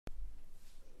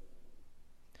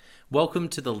Welcome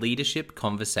to the Leadership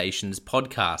Conversations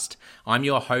podcast. I'm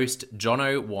your host,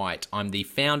 Jono White. I'm the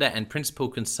founder and principal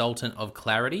consultant of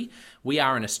Clarity. We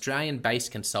are an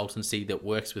Australian-based consultancy that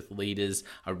works with leaders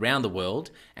around the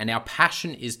world, and our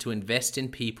passion is to invest in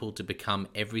people to become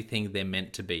everything they're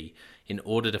meant to be in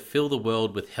order to fill the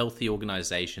world with healthy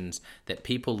organizations that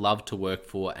people love to work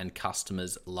for and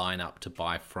customers line up to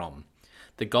buy from.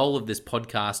 The goal of this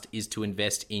podcast is to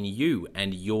invest in you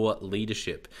and your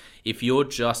leadership. If you're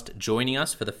just joining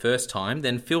us for the first time,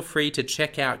 then feel free to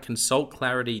check out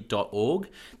consultclarity.org.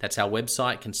 That's our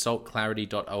website,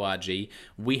 consultclarity.org.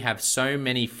 We have so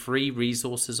many free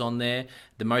resources on there,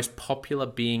 the most popular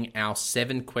being our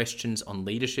 7 Questions on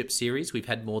Leadership series. We've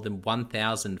had more than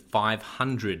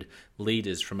 1,500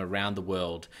 leaders from around the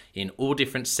world in all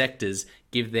different sectors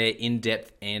give their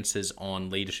in-depth answers on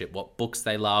leadership, what books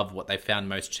they love, what they found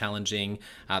most challenging,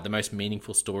 the most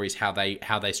meaningful stories, how they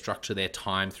structure their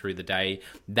time through the day.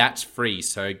 That's free,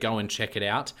 so go and check it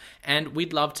out. And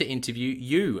we'd love to interview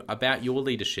you about your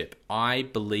leadership. I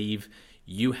believe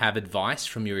you have advice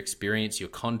from your experience, your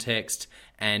context,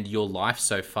 and your life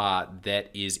so far that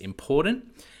is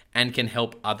important and can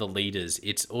help other leaders.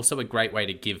 It's also a great way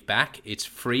to give back. It's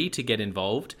free to get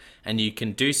involved, and you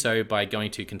can do so by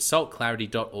going to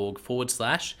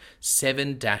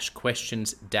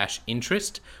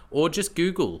consultclarity.org/7-questions-interest, or just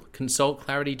Google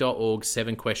consultclarity.org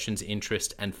 7 questions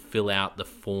interest and fill out the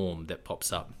form that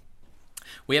pops up.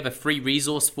 We have a free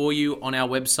resource for you on our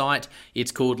website.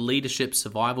 It's called Leadership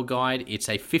Survival Guide. It's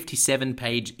a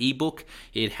 57-page ebook.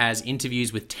 It has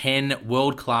interviews with 10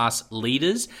 world-class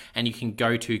leaders, and you can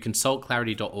go to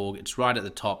consultclarity.org. It's right at the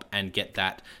top, and get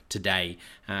that today.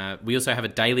 We also have a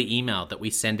daily email that we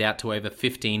send out to over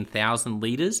 15,000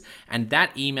 leaders, and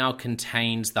that email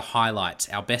contains the highlights,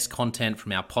 our best content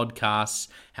from our podcasts,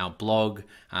 our blog,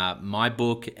 my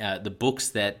book, the books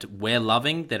that we're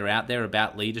loving that are out there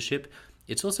about leadership.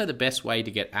 It's also the best way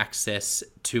to get access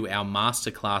to our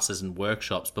masterclasses and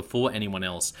workshops before anyone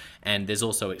else. And there's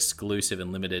also exclusive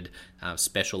and limited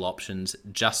special options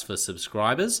just for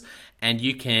subscribers. And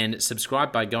you can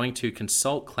subscribe by going to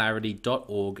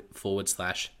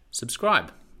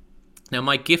consultclarity.org/subscribe. Now,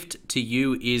 my gift to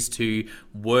you is to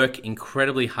work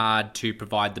incredibly hard to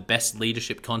provide the best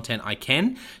leadership content I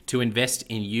can to invest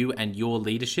in you and your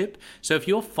leadership. So if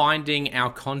you're finding our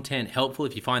content helpful,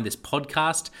 if you find this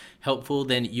podcast helpful,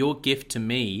 then your gift to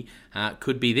me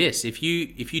could be this. If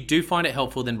you do find it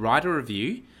helpful, then write a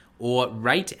review or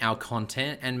rate our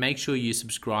content and make sure you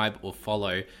subscribe or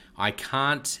follow. I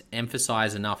can't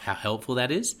emphasize enough how helpful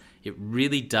that is. It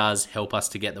really does help us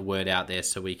to get the word out there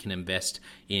so we can invest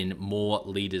in more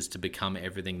leaders to become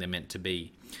everything they're meant to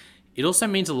be. It also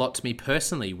means a lot to me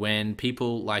personally when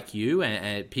people like you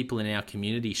and people in our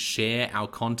community share our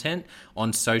content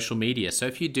on social media. So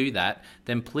if you do that,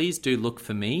 then please do look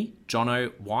for me,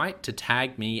 Jono White, to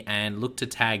tag me, and look to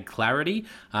tag Clarity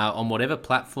on whatever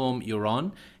platform you're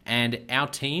on. And our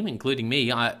team, including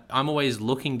me, I'm always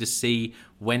looking to see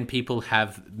when people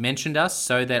have mentioned us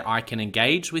so that I can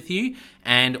engage with you.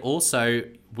 And also,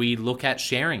 we look at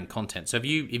sharing content. So if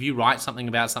you write something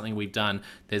about something we've done,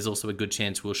 there's also a good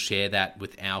chance we'll share that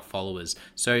with our followers.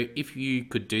 So if you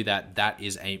could do that, that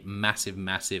is a massive,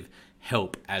 massive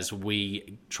help as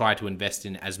we try to invest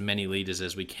in as many leaders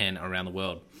as we can around the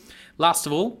world. Last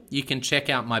of all, you can check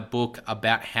out my book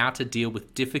about how to deal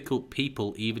with difficult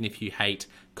people even if you hate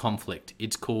conflict.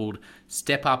 It's called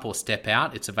Step Up or Step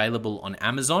Out. It's available on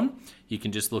Amazon. You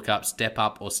can just look up Step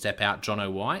Up or Step Out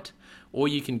Jono White, or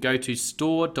you can go to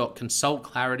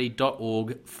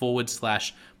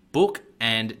store.consultclarity.org/book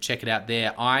and check it out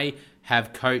there. I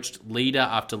have coached leader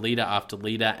after leader after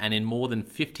leader, and in more than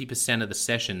 50% of the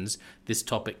sessions, this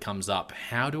topic comes up.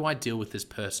 How do I deal with this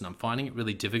person? I'm finding it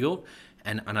really difficult,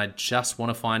 and I just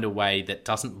want to find a way that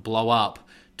doesn't blow up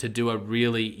to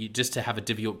just to have a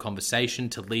difficult conversation,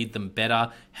 to lead them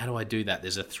better. How do I do that?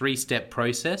 There's a 3-step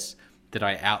process that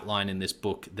I outline in this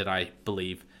book that I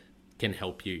believe can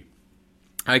help you.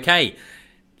 Okay,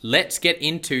 let's get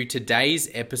into today's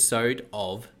episode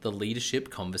of the Leadership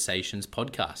Conversations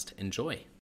podcast. Enjoy.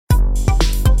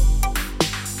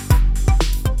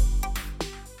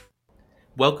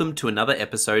 Welcome to another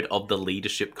episode of the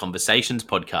Leadership Conversations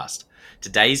podcast.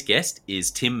 Today's guest is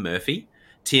Tim Murphy.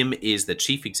 Tim is the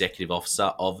Chief Executive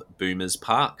Officer of Boomers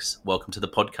Parks. Welcome to the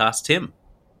podcast, Tim.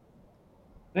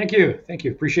 Thank you.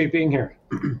 Appreciate being here.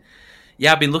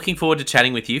 Yeah, I've been looking forward to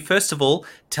chatting with you. First of all,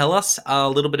 tell us a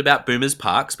little bit about Boomers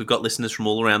Parks. We've got listeners from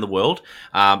all around the world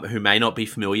who may not be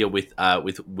familiar with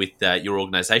your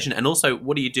organisation. And also,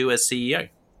 what do you do as CEO?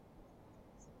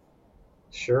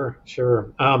 Sure,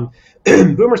 sure.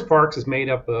 Boomers Parks is made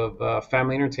up of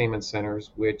family entertainment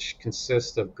centers, which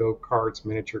consist of go karts,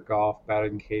 miniature golf,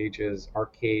 batting cages,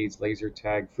 arcades, laser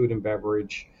tag, food and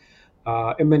beverage,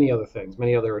 and many other things,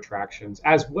 many other attractions,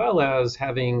 as well as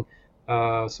having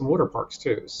some water parks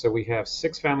too. So we have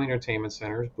six family entertainment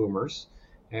centers, Boomers,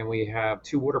 and we have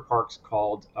two water parks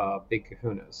called Big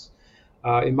Kahunas.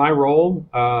 In my role,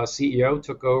 CEO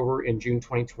took over in June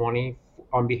 2020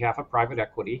 on behalf of private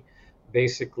equity.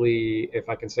 Basically, if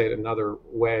I can say it another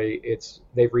way, it's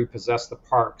they've repossessed the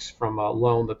parks from a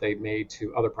loan that they made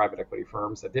to other private equity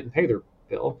firms that didn't pay their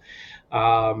bill.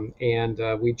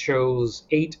 And we chose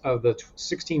eight of the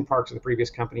 16 parks that the previous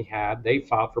company had. They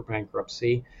filed for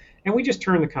bankruptcy, and we just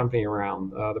turned the company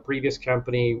around. The previous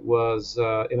company was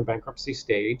in a bankruptcy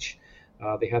stage.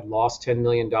 They had lost $10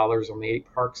 million on the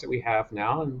eight parks that we have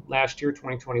now. And last year,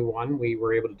 2021, we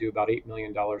were able to do about $8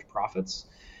 million profits.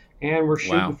 And we're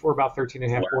shooting Wow. for about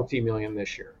 13.5, 14 million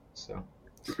this year. So,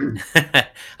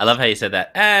 I love how you said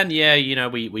that. And yeah,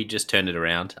 we just turned it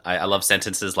around. I love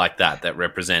sentences like that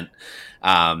represent,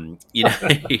 you know,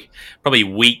 probably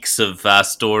weeks of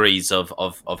stories of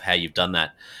how you've done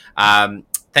that.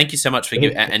 Thank you so much for in,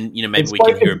 giving, and maybe we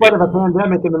can hear in a spite bit. of a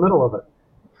pandemic in the middle of it.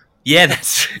 Yeah,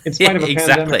 that's In yeah, spite of a pandemic in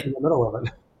exactly, the middle of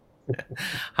it.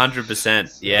 100%.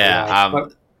 So, Yeah.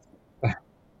 but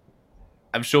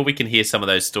I'm sure we can hear some of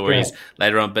those go stories ahead.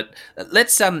 later on, but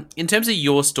let's in terms of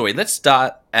your story, let's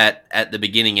start at the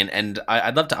beginning, and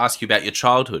I'd love to ask you about your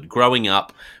childhood, growing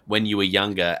up when you were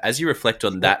younger. As you reflect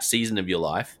on that season of your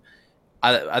life,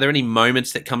 are there any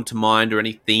moments that come to mind, or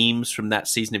any themes from that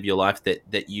season of your life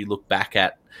that you look back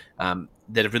at,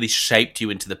 that have really shaped you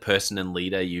into the person and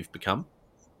leader you've become?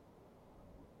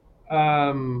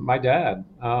 My dad.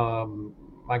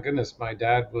 My goodness, my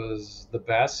dad was the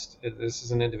best. This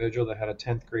is an individual that had a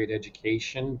 10th grade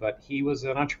education, but he was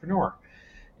an entrepreneur.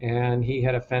 And he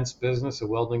had a fence business, a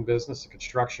welding business, a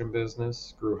construction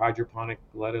business, grew hydroponic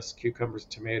lettuce, cucumbers,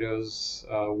 tomatoes,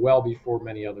 well before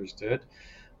many others did.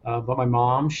 But my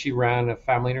mom, she ran a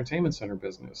family entertainment center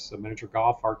business, a miniature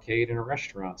golf arcade and a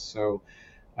restaurant. So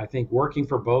I think working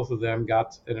for both of them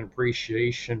got an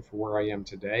appreciation for where I am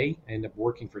today. I ended up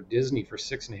working for Disney for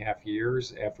 6.5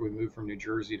 years after we moved from New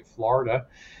Jersey to Florida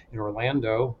in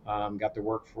Orlando. Got to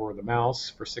work for the Mouse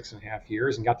for 6.5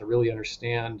 years and got to really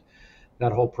understand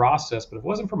that whole process. But if it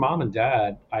wasn't for mom and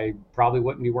dad, I probably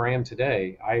wouldn't be where I am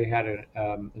today. I had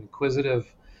an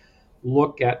inquisitive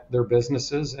look at their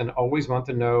businesses and always want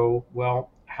to know,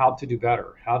 well, how to do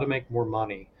better, how to make more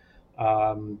money,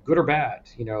 good or bad.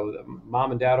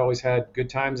 Mom and dad always had good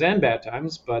times and bad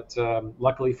times, but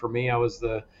luckily for me, I was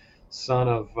the son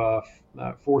of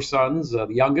four sons, the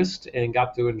youngest, and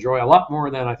got to enjoy a lot more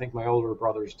than I think my older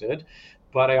brothers did.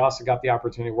 But I also got the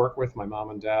opportunity to work with my mom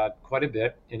and dad quite a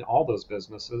bit in all those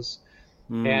businesses.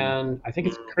 Mm, And I think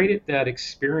it's created that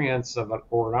experience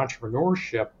or an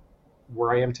entrepreneurship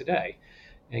where I am today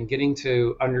and getting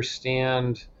to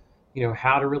understand,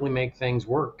 how to really make things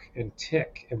work and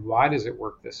tick and why does it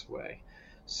work this way.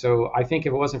 So I think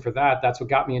if it wasn't for that, that's what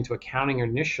got me into accounting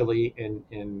initially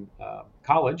in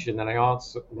college, and then I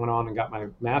also went on and got my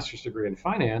master's degree in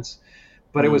finance.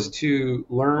 But it was mm, to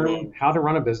learn how to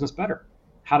run a business better,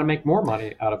 how to make more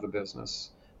money out of a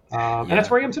business, and that's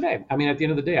yeah. where I am today. I mean, at the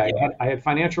end of the day, I had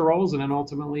financial roles and then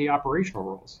ultimately operational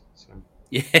roles. So.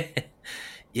 Yeah.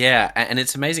 Yeah, and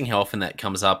it's amazing how often that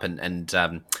comes up, and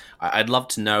I'd love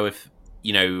to know if,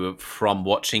 from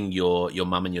watching your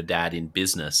mum and your dad in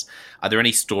business, are there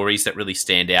any stories that really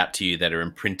stand out to you that are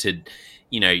imprinted,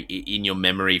 in your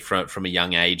memory from a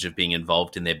young age of being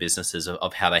involved in their businesses,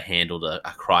 of how they handled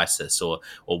a crisis, or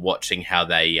watching how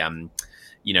they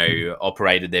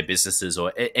operated their businesses,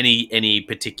 or any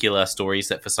particular stories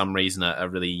that for some reason are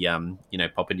really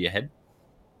pop into your head?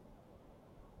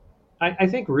 I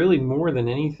think really more than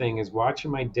anything is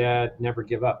watching my dad never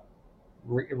give up.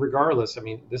 Regardless, I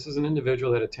mean, this is an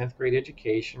individual that had a 10th grade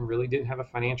education, really didn't have a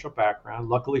financial background.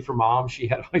 Luckily for mom, she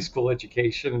had a high school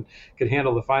education and could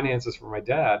handle the finances for my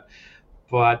dad.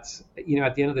 But,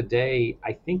 at the end of the day,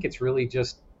 I think it's really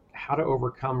just how to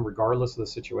overcome regardless of the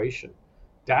situation.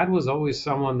 Dad was always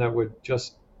someone that would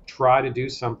just try to do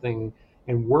something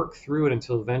and work through it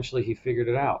until eventually he figured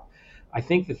it out. I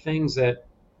think the things that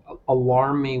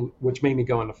alarmed me, which made me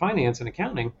go into finance and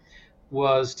accounting,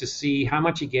 was to see how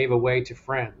much he gave away to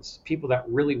friends, people that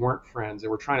really weren't friends that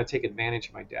were trying to take advantage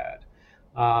of my dad.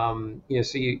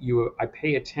 So I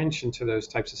pay attention to those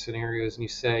types of scenarios, and you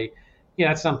say, yeah,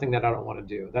 that's something that I don't want to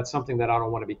do. That's something that I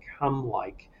don't want to become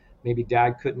like. Maybe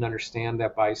dad couldn't understand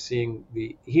that by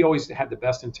he always had the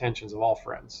best intentions of all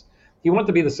friends. He wanted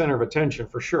to be the center of attention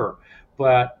for sure,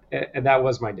 but and that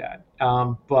was my dad.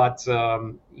 But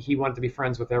he wanted to be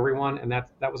friends with everyone, and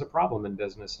that was a problem in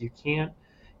business.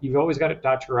 You've always got to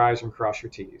dot your I's and cross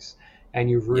your T's, and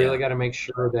you've really Yeah. got to make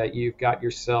sure that you've got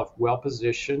yourself well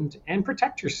positioned and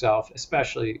protect yourself.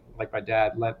 Especially like my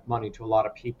dad lent money to a lot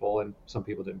of people, and some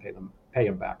people didn't pay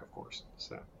him back, of course.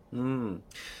 So. Mm.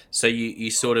 So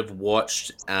you sort of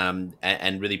watched and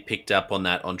really picked up on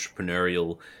that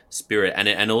entrepreneurial spirit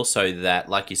and also that,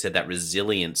 like you said, that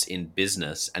resilience in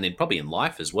business and in probably in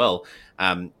life as well,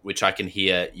 which I can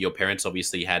hear your parents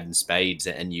obviously had in spades,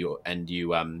 and you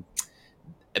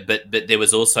but there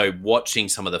was also watching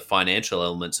some of the financial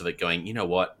elements of it, going, you know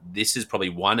what, this is probably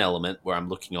one element where I'm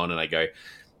looking on and I go,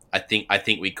 I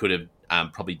think we could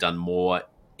have probably done more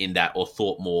in that, or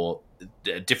thought more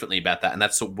differently about that, and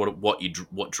that's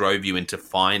what drove you into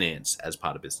finance as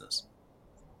part of business.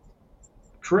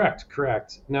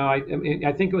 Correct. No, I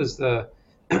think it was the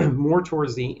more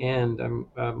towards the end.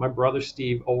 My brother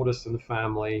Steve, oldest in the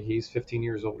family, he's 15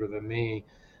 years older than me.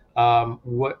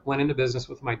 Went into business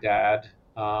with my dad,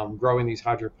 growing these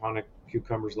hydroponic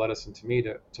cucumbers, lettuce, and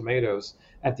tomatoes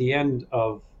at the end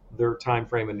of their time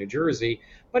frame in New Jersey.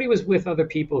 But he was with other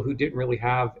people who didn't really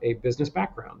have a business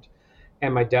background,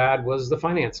 and my dad was the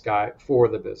finance guy for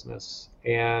the business.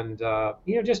 And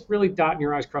just really dotting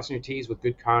your i's, crossing your t's with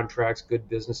good contracts, good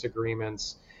business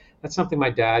agreements. That's something my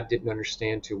dad didn't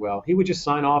understand too well. He would just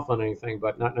sign off on anything,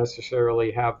 but not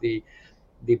necessarily have the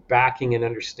backing and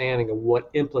understanding of what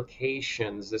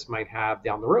implications this might have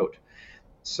down the road.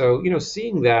 So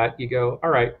seeing that, you go,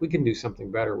 all right, we can do something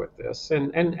better with this.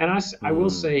 And I will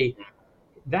Mm. say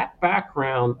that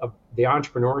background of the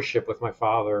entrepreneurship with my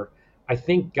father, I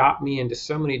think, got me into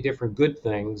so many different good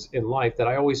things in life that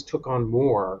I always took on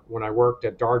more when I worked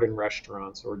at Darden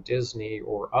restaurants or Disney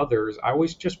or others. I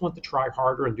always just want to try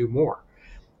harder and do more.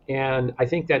 And I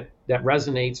think that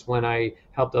resonates when I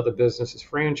helped other businesses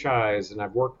franchise, and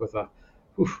I've worked with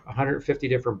 150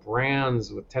 different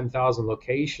brands with 10,000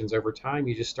 locations. Over time,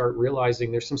 you just start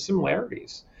realizing there's some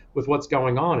similarities with what's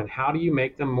going on, and how do you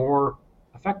make them more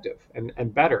effective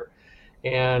and better.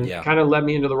 And Yeah. kind of led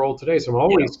me into the role today. So I'm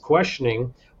always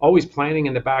questioning, always planning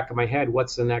in the back of my head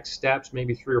what's the next steps,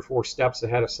 maybe 3 or 4 steps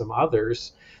ahead of some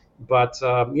others. But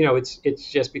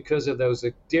it's just because of those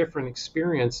different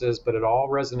experiences, but it all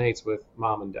resonates with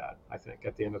mom and dad, I think,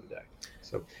 at the end of the day.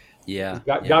 So Yeah.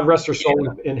 God Yeah. rest her soul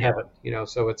in heaven.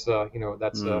 So it's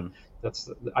Mm.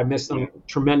 that's I miss them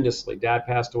tremendously. Dad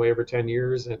passed away over 10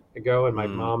 years ago, and my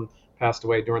Mm. mom passed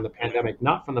away during the pandemic,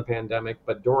 not from the pandemic,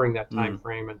 but during that time Mm.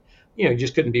 frame. And you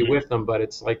just couldn't be with them. But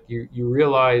it's like you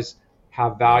realize how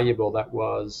Yeah. valuable that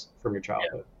was from your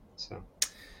childhood. So.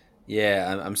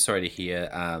 Yeah, I'm sorry to hear,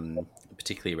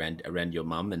 particularly around your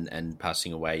mum and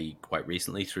passing away quite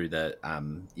recently through the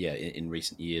in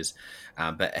recent years.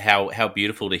 But how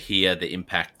beautiful to hear the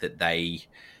impact that they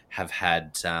have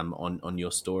had on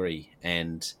your story.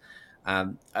 And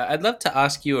I'd love to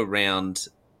ask you around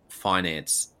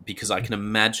finance, because I can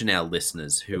imagine our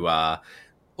listeners who are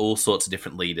all sorts of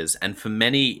different leaders, and for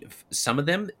many, some of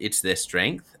them it's their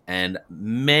strength, and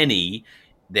many,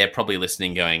 they're probably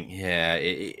listening going, yeah,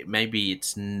 maybe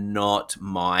it's not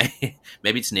my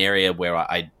maybe it's an area where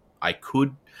I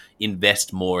could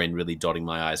invest more in really dotting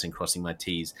my i's and crossing my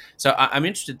t's. So I'm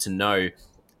interested to know,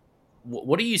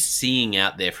 what are you seeing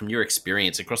out there from your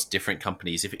experience across different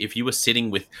companies? If you were sitting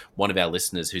with one of our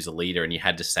listeners who's a leader and you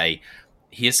had to say,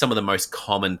 here's some of the most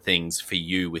common things for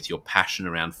you with your passion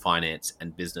around finance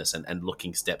and business, and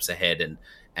looking steps ahead,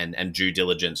 and due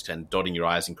diligence and dotting your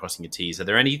i's and crossing your t's, are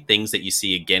there any things that you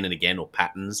see again and again, or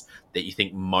patterns that you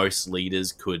think most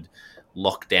leaders could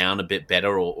lock down a bit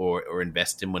better, or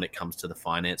invest in when it comes to the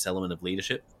finance element of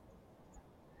leadership?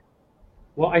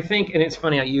 Well, I think, and it's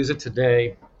funny, I use it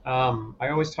today. I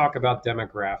always talk about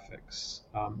demographics,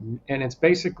 and it's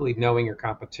basically knowing your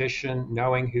competition,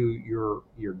 knowing who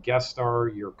your guests are,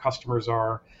 your customers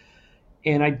are.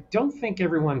 And I don't think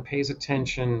everyone pays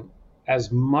attention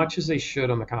as much as they should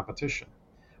on the competition.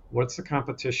 What's the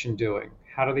competition doing?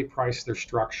 How do they price their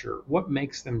structure? What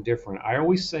makes them different? I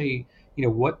always say,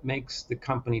 what makes the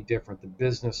company different, the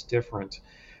business different?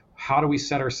 How do we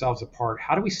set ourselves apart?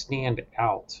 How do we stand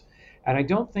out? And I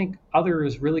don't think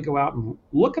others really go out and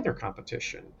look at their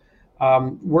competition.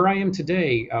 Where I am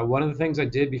today, one of the things I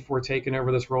did before taking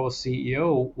over this role as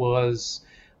CEO was,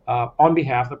 on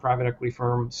behalf of the private equity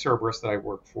firm Cerberus that I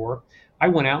worked for, I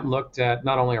went out and looked at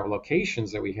not only our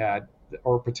locations that we had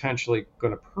or potentially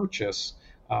going to purchase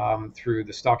through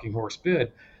the stalking horse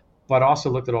bid, but also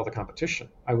looked at all the competition.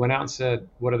 I went out and said,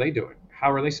 what are they doing?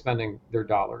 How are they spending their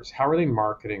dollars? How are they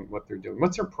marketing what they're doing?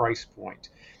 What's their price point?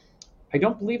 I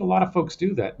don't believe a lot of folks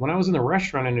do that. When I was in the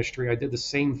restaurant industry, I did the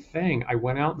same thing. I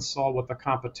went out and saw what the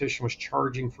competition was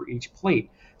charging for each plate.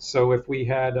 So if we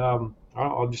had, I'm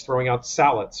just throwing out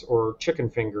salads or chicken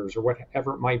fingers or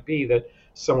whatever it might be that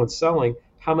someone's selling,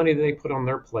 how many do they put on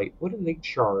their plate? What do they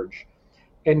charge?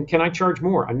 And can I charge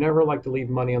more? I never like to leave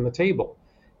money on the table.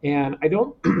 And I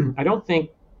don't I don't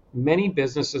think many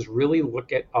businesses really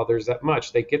look at others that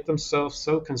much. They get themselves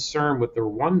so concerned with their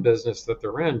one business that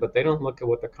they're in, but they don't look at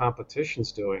what the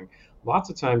competition's doing. Lots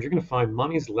of times you're going to find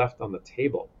money's left on the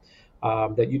table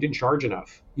that you didn't charge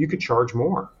enough. You could charge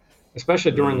more,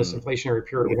 especially during this Mm. inflationary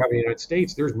period we have in the United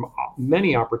States. There's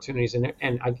many opportunities,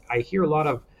 and I hear a lot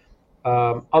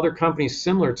of other companies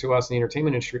similar to us in the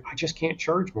entertainment industry. I just can't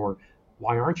charge more.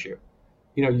 Why aren't you?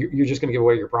 You're just going to give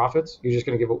away your profits. You're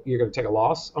going to take a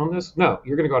loss on this. No,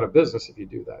 you're going to go out of business if you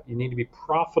do that. You need to be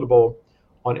profitable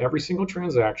on every single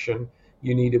transaction.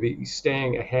 You need to be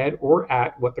staying ahead or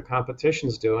at what the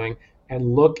competition's doing,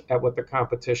 and look at what the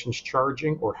competition's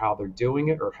charging or how they're doing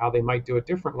it or how they might do it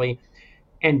differently.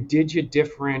 And did you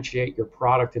differentiate your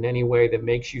product in any way that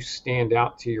makes you stand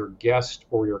out to your guest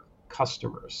or your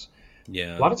customers? A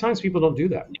Yeah. lot of times people don't do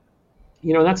that.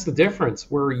 That's the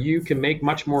difference, where you can make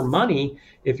much more money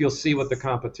if you'll see what the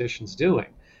competition's doing.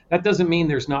 That doesn't mean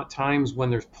there's not times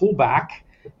when there's pullback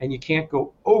and you can't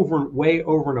go way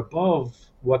over and above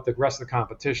what the rest of the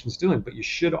competition's doing, but you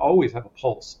should always have a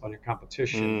pulse on your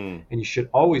competition, Mm. and you should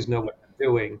always know what they're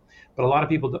doing. But a lot of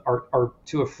people are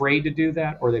too afraid to do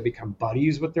that, or they become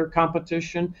buddies with their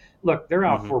competition. Look, they're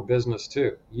out Hmm. for business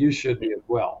too. You should be as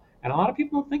well. And a lot of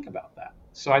people don't think about that.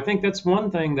 So I think that's one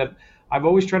thing that I've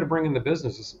always tried to bring in the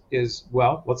business is,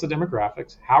 well, what's the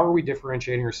demographics? How are we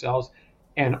differentiating ourselves?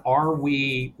 And are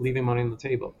we leaving money on the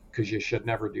table? Because you should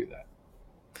never do that.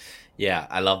 Yeah,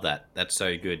 I love that. That's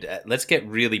so good. Let's get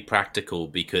really practical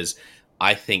because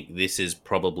I think this is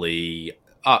probably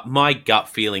my gut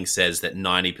feeling says that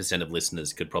 90% of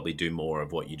listeners could probably do more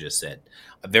of what you just said.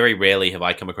 Very rarely have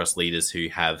I come across leaders who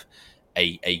have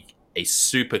a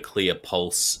super clear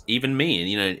pulse. Even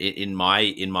me, and in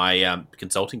my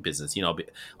consulting business,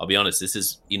 I'll be honest. This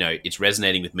is it's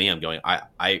resonating with me. I'm going.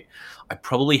 I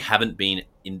probably haven't been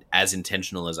as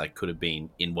intentional as I could have been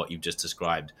in what you've just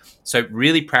described. So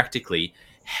really practically,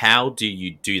 how do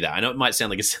you do that? I know it might sound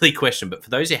like a silly question, but for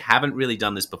those who haven't really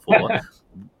done this before,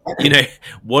 you know,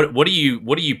 what do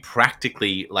you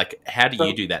practically like? How do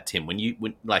you So, do that, Tim?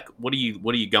 When like what are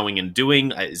you going and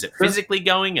doing? Is it sure. physically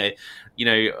going?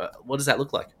 What does that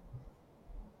look like?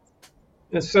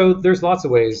 And so there's lots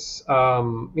of ways.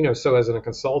 So as a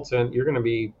consultant, you're going to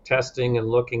be testing and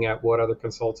looking at what other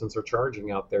consultants are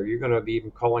charging out there. You're going to be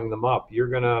even calling them up. You're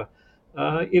going to,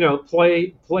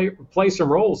 play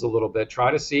some roles a little bit.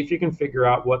 Try to see if you can figure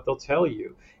out what they'll tell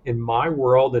you. In my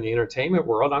world, in the entertainment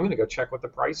world, I'm going to go check what the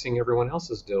pricing everyone else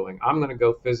is doing. I'm going to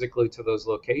go physically to those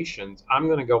locations. I'm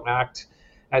going to go act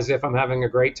as if I'm having a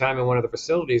great time in one of the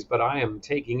facilities, but I am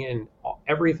taking in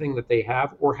everything that they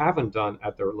have or haven't done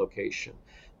at their location.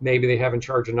 Maybe they haven't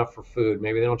charged enough for food.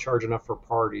 Maybe they don't charge enough for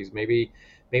parties. Maybe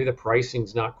the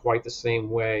pricing's not quite the same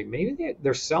way. Maybe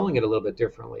they're selling it a little bit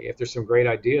differently. If there's some great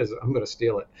ideas, I'm going to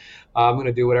steal it. I'm going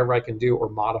to do whatever I can do or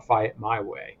modify it my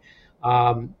way.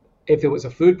 If it was a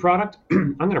food product,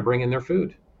 I'm going to bring in their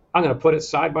food. I'm going to put it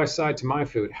side by side to my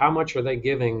food. How much are they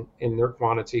giving in their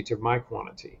quantity to my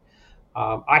quantity?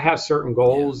 I have certain Yeah,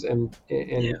 goals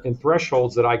and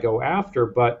thresholds that I go after,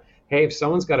 but hey, if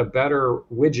someone's got a better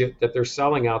widget that they're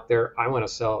selling out there, I want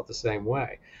to sell it the same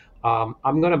way. I'm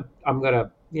gonna,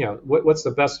 what's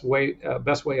the best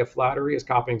way of flattery is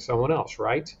copying someone else,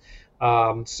 right?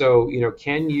 So,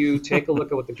 can you take a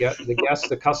look at what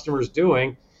the customer's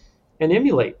doing and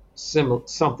emulate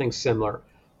something similar?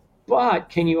 But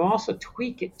can you also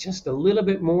tweak it just a little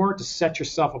bit more to set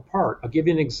yourself apart? I'll give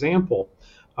you an example.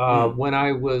 mm, When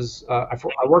I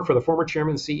worked for the former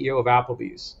chairman and CEO of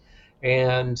Applebee's,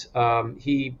 and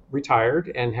he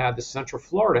retired and had the Central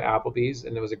Florida Applebee's,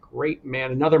 and there was a great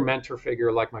man, another mentor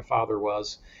figure like my father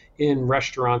was in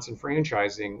restaurants and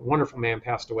franchising. Wonderful man,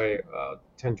 passed away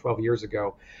 10, 12 years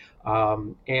ago.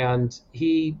 And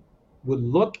he would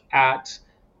look at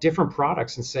different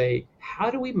products and say, how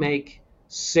do we make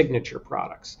signature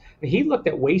products? And he looked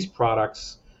at waste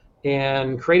products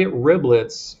and created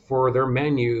riblets for their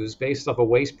menus based off of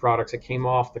waste products that came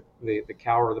off the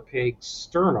cow or the pig's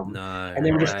sternum. And they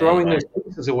no were just way. throwing those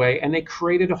pieces away, and they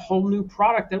created a whole new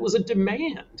product that was a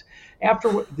demand.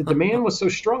 After the demand was so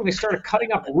strong, they started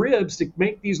cutting up ribs to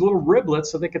make these little riblets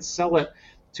so they could sell it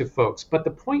to folks. But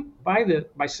the point by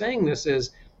saying this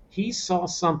is he saw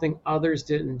something others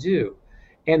didn't do.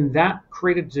 And that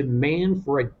created demand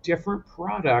for a different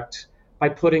product by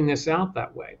putting this out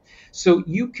that way. So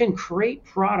you can create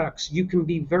products, you can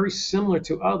be very similar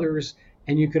to others,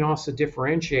 and you can also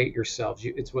differentiate yourselves.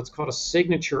 It's what's called a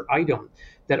signature item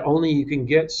that only you can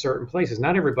get certain places.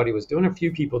 Not everybody was doing it. A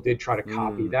few people did try to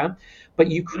copy that,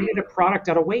 but you created a product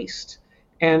out of waste.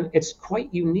 And it's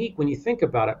quite unique when you think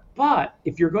about it. But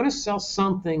if you're going to sell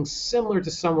something similar to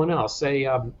someone else, say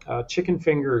chicken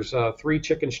fingers, 3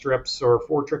 chicken strips or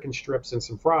 4 chicken strips and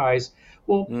some fries,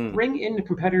 well, bring in the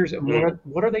competitors and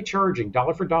what are they charging,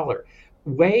 dollar for dollar?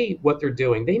 Weigh what they're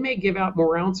doing. They may give out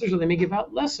more ounces or they may give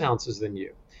out less ounces than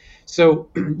you. So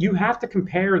you have to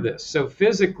compare this. So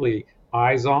physically,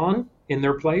 eyes on in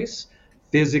their place,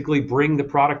 physically bring the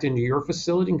product into your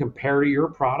facility and compare to your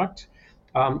product.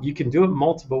 You can do it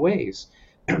multiple ways.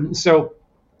 So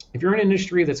if you're in an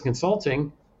industry that's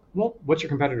consulting, well, what's your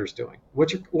competitors doing?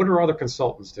 What are other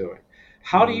consultants doing?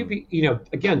 How do you be,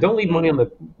 again, don't leave money on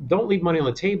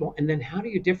the table. And then how do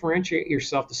you differentiate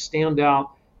yourself to stand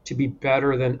out, to be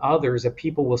better than others, that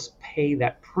people will pay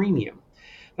that premium?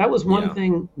 That was one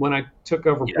thing when I took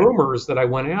over Boomers that I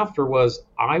went after was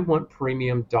I want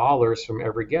premium dollars from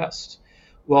every guest.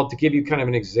 Well, to give you kind of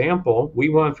an example, we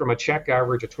went from a check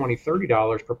average of $20,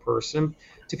 $30 per person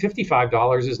to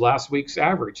 $55 is last week's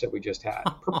average that we just had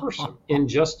per person in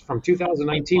just from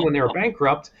 2019 when they were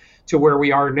bankrupt to where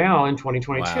we are now in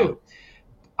 2022. Wow.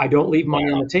 I don't leave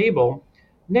money on the table.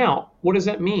 Now, what does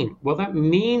that mean? Well, that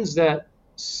means that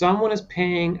someone is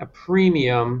paying a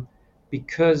premium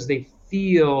because they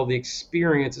feel the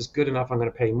experience is good enough. I'm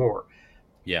going to pay more.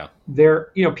 Yeah.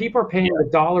 People are paying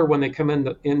 $1 when they come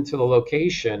into the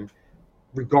location,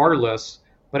 regardless.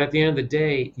 But at the end of the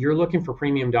day, you're looking for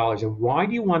premium dollars. And why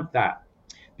do you want that?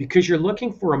 Because you're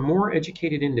looking for a more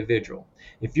educated individual.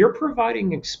 If you're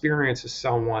providing experience to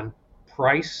someone,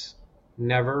 price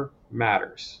never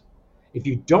matters. If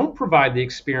you don't provide the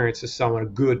experience to someone, a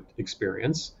good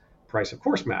experience, price of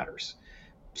course matters.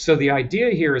 So the idea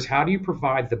here is how do you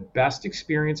provide the best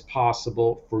experience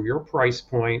possible for your price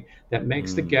point that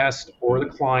makes the guest or the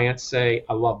client say,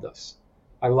 I love this.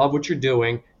 I love what you're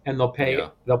doing. And they'll pay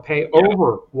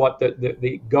over what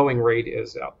the going rate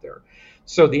is out there.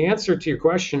 So the answer to your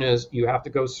question is you have to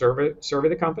go survey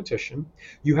the competition.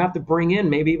 You have to bring in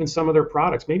maybe even some of their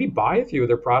products, maybe buy a few of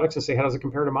their products and say, how does it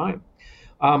compare to mine?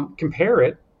 Compare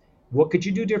it. What could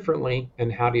you do differently?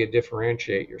 And how do you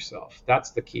differentiate yourself?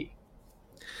 That's the key.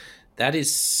 That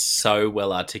is so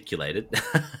well articulated.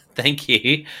 Thank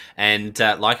you. And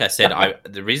like I said,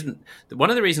 one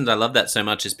of the reasons I love that so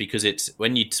much is because it's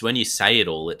when you say it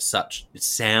all, it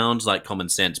sounds like common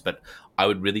sense, but I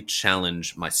would really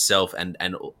challenge myself and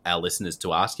our listeners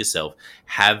to ask yourself,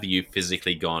 have you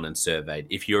physically gone and surveyed?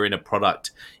 If you're in a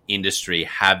product industry,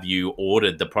 have you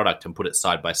ordered the product and put it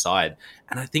side by side?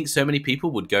 And I think so many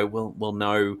people would go, well,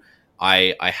 no,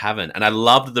 I haven't. And I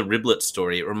loved the riblet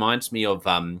story. It reminds me of,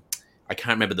 I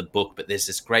can't remember the book, but there's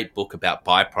this great book about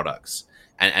byproducts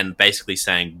and basically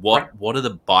saying what are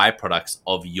the byproducts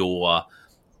of your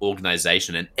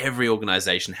organization, and every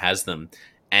organization has them.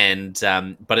 And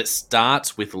but it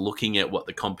starts with looking at what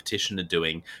the competition are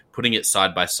doing, putting it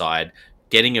side by side,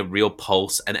 getting a real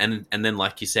pulse, and then,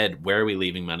 like you said, where are we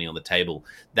leaving money on the table?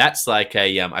 That's like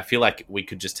I feel like we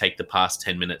could just take the past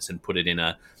 10 minutes and put it in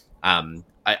a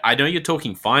I know you're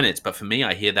talking finance, but for me,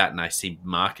 I hear that and I see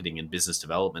marketing and business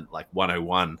development like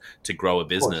 101 to grow a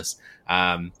business.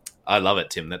 I love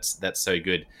it, Tim. That's so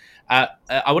good. I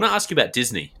want to ask you about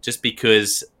Disney, just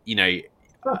because, when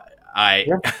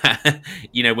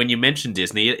you mention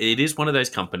Disney, it is one of those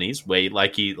companies where,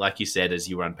 like you said, as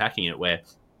you were unpacking it, where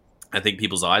I think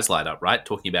people's eyes light up, right?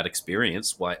 Talking about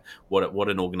experience, what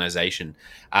an organization.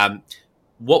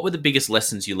 What were the biggest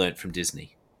lessons you learned from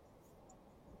Disney?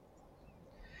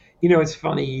 It's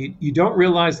funny. You don't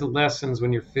realize the lessons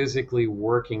when you're physically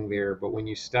working there, but when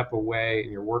you step away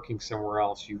and you're working somewhere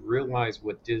else, you realize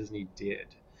what Disney did.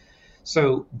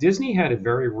 So Disney had a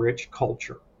very rich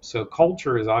culture. So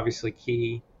culture is obviously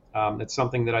key. It's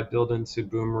something that I build into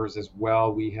Boomers as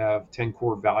well. We have 10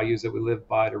 core values that we live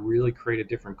by to really create a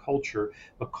different culture.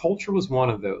 But culture was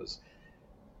one of those.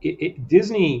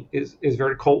 Disney is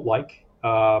very cult-like.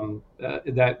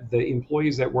 That the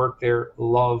employees that work there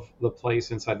love the place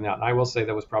inside and out. And I will say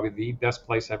that was probably the best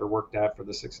place I ever worked at for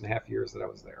the 6.5 years that I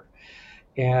was there.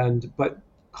 But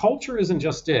culture isn't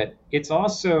just it. It's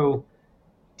also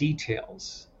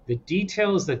details. The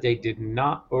details that they did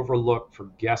not overlook for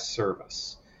guest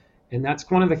service. And that's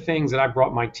one of the things that I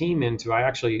brought my team into. I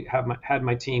actually had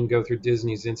my team go through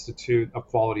Disney's Institute of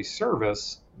Quality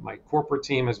Service, my corporate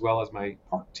team as well as my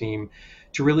park team,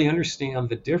 to really understand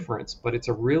the difference. But it's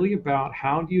really about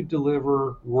how do you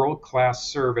deliver world-class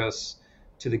service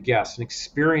to the guests, an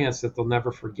experience that they'll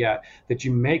never forget, that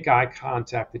you make eye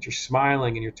contact, that you're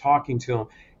smiling and you're talking to them.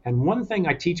 And one thing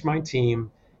I teach my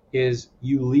team is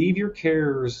you leave your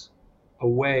cares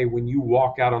away when you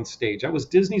walk out on stage. That was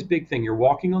Disney's big thing. You're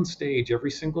walking on stage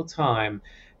every single time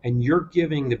and you're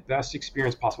giving the best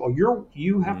experience possible.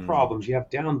 You have problems, you have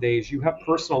down days, you have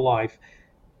personal life.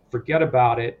 Forget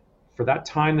about it. For that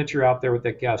time that you're out there with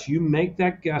that guest, you make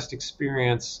that guest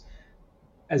experience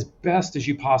as best as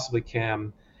you possibly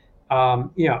can.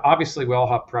 Obviously we all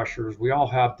have pressures, we all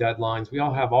have deadlines, we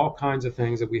all have all kinds of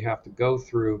things that we have to go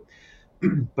through,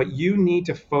 but you need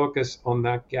to focus on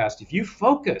that guest. If you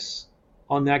focus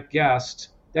on that guest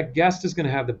is going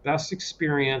to have the best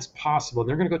experience possible. And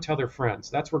they're going to go tell their friends.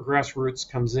 That's where grassroots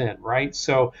comes in, right?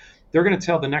 So they're going to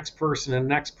tell the next person and the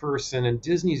next person, and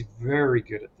Disney's very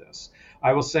good at this.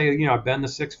 I will say, I've been to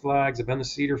Six Flags, I've been to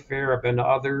Cedar Fair, I've been to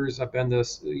others, I've been to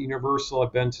Universal,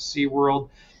 I've been to SeaWorld.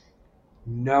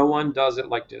 No one does it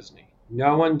like Disney.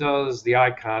 No one does the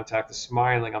eye contact, the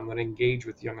smiling. I'm going to engage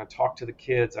with you. I'm going to talk to the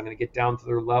kids. I'm going to get down to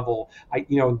their level.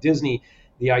 In Disney,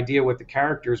 the idea with the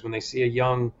characters, when they see a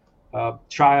young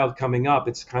child coming up,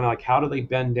 it's kind of like, how do they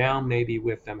bend down maybe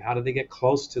with them? How do they get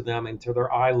close to them and to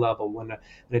their eye level? When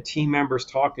a team member's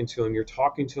talking to them, you're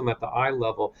talking to them at the eye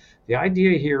level. The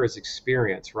idea here is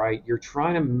experience, right? You're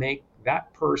trying to make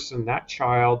that person, that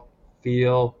child,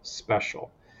 feel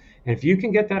special. And if you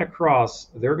can get that across,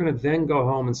 they're going to then go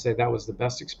home and say, that was the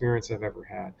best experience I've ever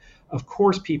had. Of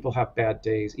course, people have bad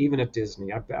days, even at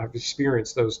Disney. I've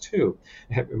experienced those too,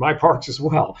 in my parks as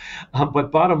well.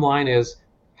 But bottom line is,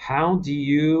 how do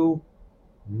you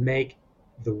make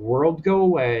the world go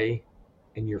away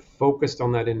and you're focused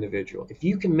on that individual? If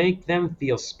you can make them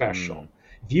feel special,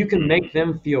 if you can make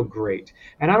them feel great,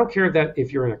 and I don't care that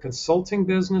if you're in a consulting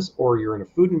business or you're in a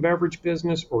food and beverage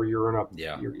business or you're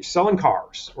you're selling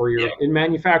cars or you're in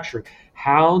manufacturing,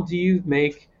 how do you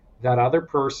make that other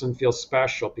person feel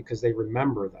special because they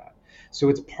remember that? So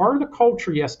it's part of the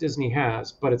culture, yes, Disney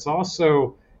has, but it's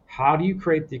also, how do you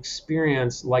create the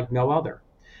experience like no other?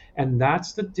 And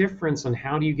that's the difference on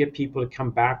how do you get people to come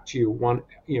back to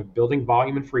you. Building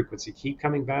volume and frequency, keep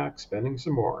coming back, spending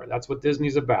some more. That's what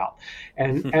Disney's about.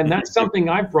 And that's something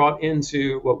I've brought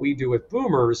into what we do with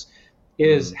Boomers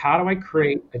is, how do I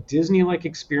create a Disney-like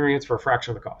experience for a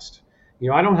fraction of the cost?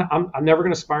 I'm never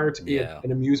going to aspire to be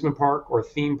an amusement park or a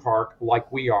theme park like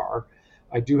we are.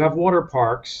 I do have water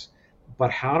parks,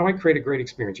 but how do I create a great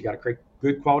experience? You got to create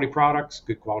good quality products,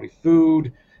 good quality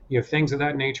food, things of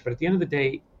that nature. But at the end of the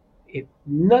day,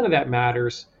 none of that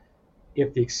matters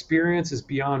if the experience is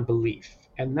beyond belief.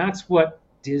 And that's what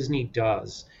Disney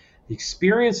does. The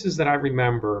experiences that I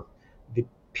remember, the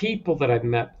people that I've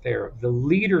met there, the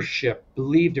leadership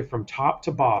believed it from top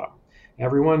to bottom.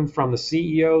 Everyone from the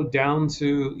CEO down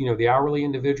to the hourly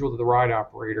individual to the ride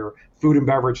operator, food and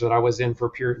beverage that I was in for a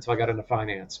period until I got into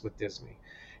finance with Disney.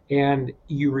 And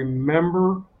you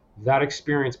remember that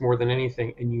experience more than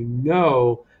anything. And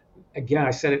again,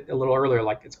 I said it a little earlier,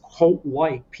 like it's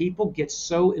cult-like. People get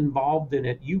so involved in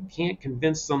it, you can't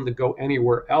convince them to go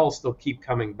anywhere else. They'll keep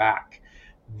coming back.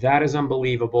 That is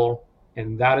unbelievable.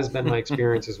 And that has been my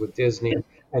experiences with Disney.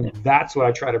 And that's what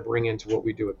I try to bring into what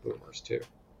we do with Boomers too.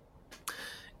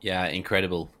 Yeah,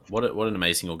 incredible. What an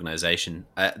amazing organization.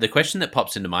 The question that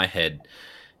pops into my head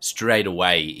straight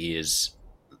away is,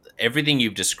 everything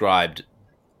you've described,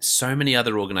 so many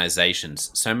other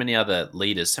organizations, so many other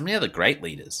leaders, so many other great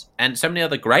leaders, and so many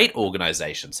other great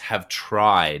organizations have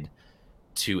tried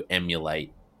to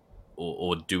emulate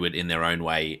or do it in their own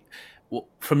way.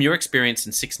 From your experience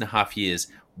in 6.5 years,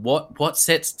 what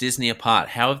sets Disney apart?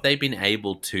 How have they been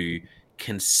able to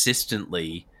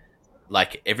consistently,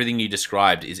 like everything you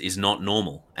described is not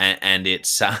normal, and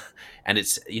it's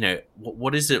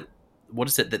what is it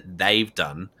that they've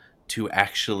done to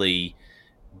actually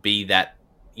be that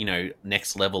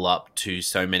next level up to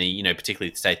so many,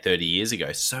 particularly say 30 years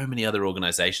ago, so many other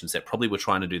organizations that probably were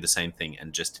trying to do the same thing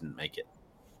and just didn't make it?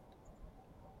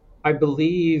 I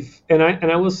believe, and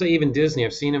I will say, even Disney,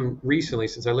 I've seen them recently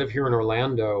since I live here in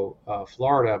Orlando,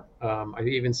 Florida. I've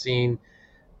even seen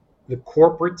the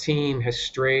corporate team has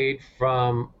strayed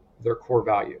from their core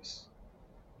values.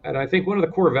 And I think one of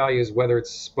the core values, whether it's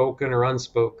spoken or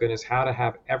unspoken, is how to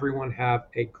have everyone have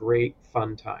a great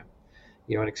fun time,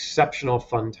 an exceptional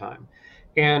fun time.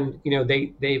 And,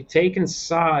 they've taken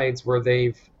sides where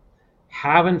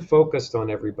haven't focused on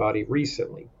everybody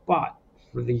recently. But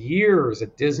for the years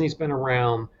that Disney's been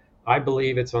around, I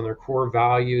believe it's on their core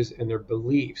values and their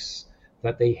beliefs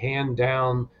that they hand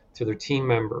down to their team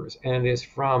members. And it is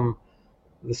from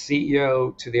the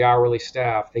CEO to the hourly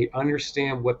staff, they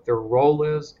understand what their role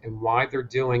is and why they're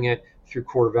doing it through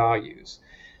core values.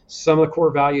 Some of the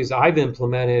core values I've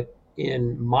implemented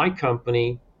in my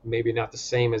company, maybe not the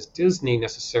same as Disney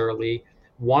necessarily.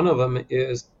 One of them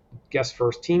is guest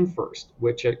first, team first,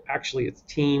 which actually it's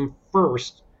team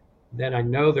first. Then I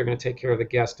know they're going to take care of the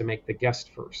guest to make the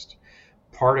guest first.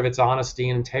 Part of it's honesty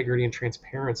and integrity and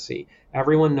transparency.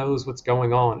 Everyone knows what's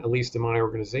going on, at least in my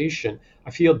organization.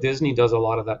 I feel Disney does a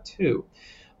lot of that too.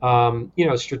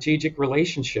 Strategic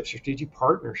relationships, strategic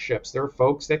partnerships. There are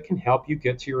folks that can help you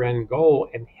get to your end goal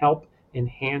and help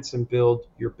enhance and build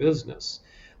your business.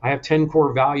 I have 10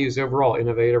 core values overall: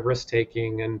 innovative, risk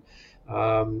taking, and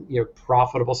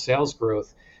profitable sales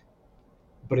growth.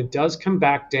 But it does come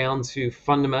back down to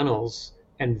fundamentals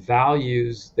and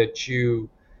values that you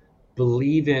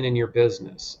believe in your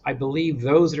business. I believe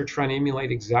those that are trying to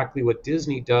emulate exactly what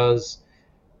Disney does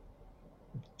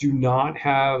do not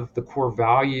have the core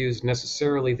values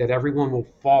necessarily that everyone will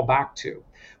fall back to.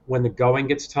 When the going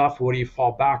gets tough, what do you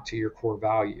fall back to? Your core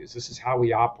values. This is how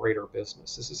we operate our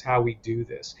business. This is how we do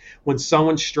this. When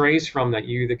someone strays from that,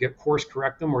 you either get course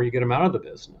correct them or you get them out of the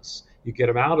business. You get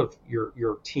them out of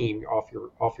your team, off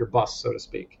your bus, so to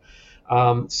speak.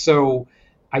 So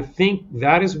I think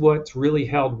that is what's really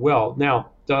held well.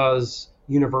 Now, does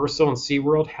Universal and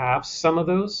SeaWorld have some of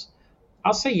those?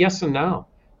 I'll say yes and no.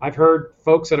 I've heard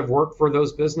folks that have worked for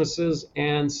those businesses,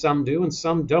 and some do and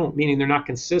some don't, meaning they're not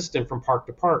consistent from park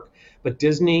to park. But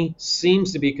Disney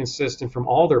seems to be consistent from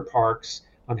all their parks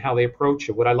on how they approach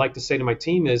it. What I like to say to my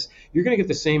team is, you're going to get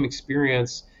the same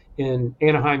experience in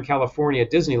Anaheim, California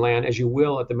at Disneyland as you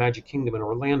will at the Magic Kingdom in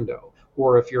Orlando,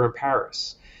 or if you're in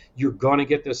Paris. You're going to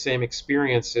get the same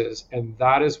experiences, and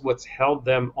that is what's held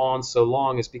them on so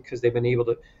long, is because they've been able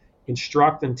to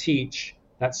instruct and teach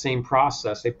that same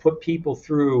process. They put people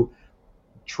through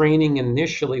training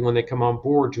initially when they come on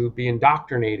board to be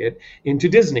indoctrinated into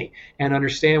Disney and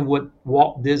understand what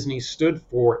Walt Disney stood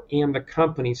for and the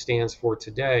company stands for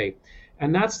today.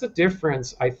 And that's the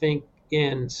difference, I think,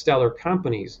 in stellar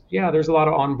companies. Yeah, there's a lot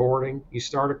of onboarding. You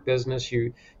start a business,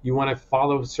 you want to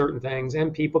follow certain things,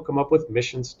 and people come up with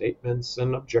mission statements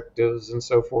and objectives and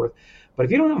so forth. But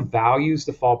if you don't have values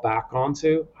to fall back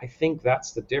onto, I think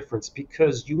that's the difference,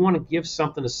 because you want to give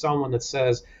something to someone that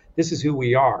says, this is who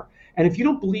we are. And if you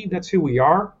don't believe that's who we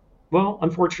are, well,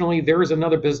 unfortunately, there is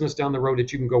another business down the road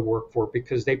that you can go work for,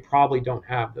 because they probably don't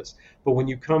have this. But when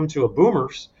you come to a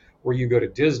Boomers or you go to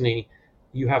Disney,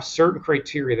 you have certain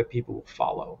criteria that people will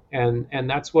follow. And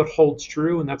that's what holds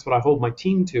true, and that's what I hold my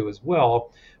team to as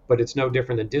well. But it's no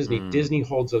different than Disney. Disney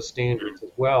holds those standards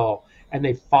as well, and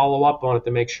they follow up on it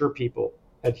to make sure people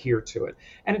adhere to it.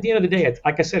 And at the end of the day,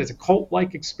 like I said, it's a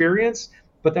cult-like experience,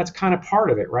 but that's kind of part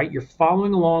of it, right? You're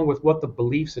following along with what the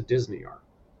beliefs of Disney are.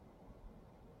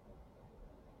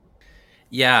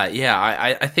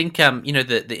 Yeah. I think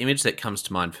the image that comes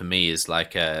to mind for me is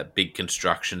like a big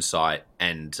construction site,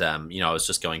 and I was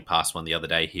just going past one the other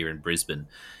day here in Brisbane,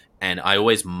 and I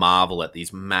always marvel at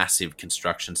these massive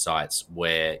construction sites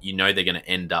where they're going to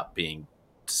end up being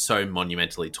so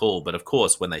monumentally tall, but of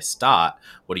course when they start,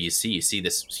 what do you see? You see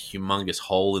this humongous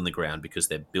hole in the ground because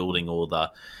they're building all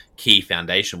the key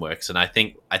foundation works. And I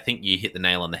think you hit the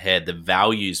nail on the head. The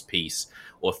values piece,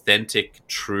 authentic,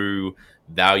 true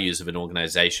values of an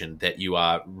organization that you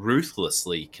are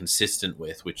ruthlessly consistent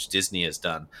with, which Disney has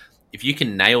done. If you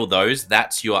can nail those,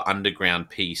 that's your underground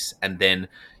piece. And then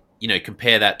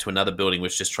compare that to another building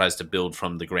which just tries to build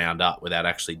from the ground up without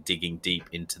actually digging deep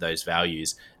into those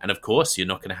values. And of course, you're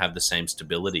not going to have the same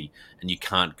stability, and you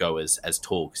can't go as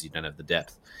tall because you don't have the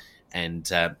depth. And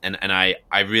I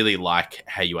really like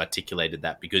how you articulated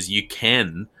that, because you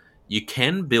can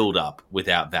build up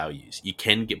without values. You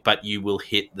can but you will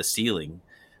hit the ceiling,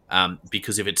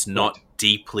 because if it's not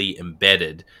deeply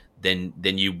embedded, then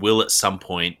you will at some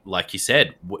point, like you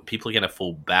said, people are going to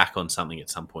fall back on something at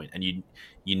some point, and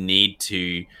you need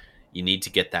to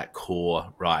get that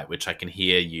core right, which I can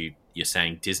hear you're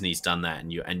saying Disney's done that,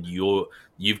 and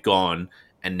you've gone,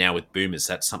 and now with Boomers,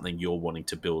 that's something you're wanting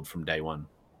to build from day one.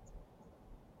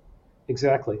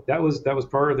 Exactly. That was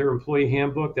part of their employee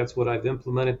handbook. That's what I've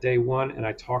implemented day one, and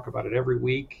I talk about it every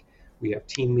week. We have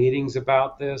team meetings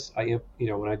about this.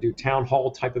 When I do town hall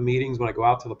type of meetings, when I go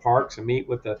out to the parks and meet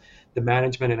with the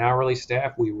management and hourly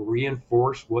staff, we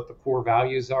reinforce what the core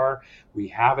values are. We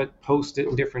have it posted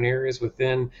in different areas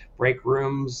within break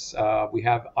rooms. We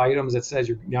have items that says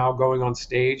you're now going on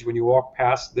stage when you walk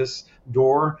past this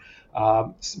door.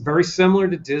 Very similar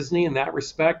to Disney in that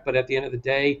respect, but at the end of the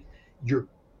day,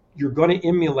 you're going to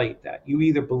emulate that. You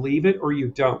either believe it or you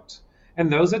don't.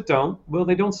 And those that don't, well,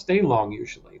 they don't stay long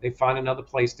usually. They find another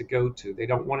place to go to. They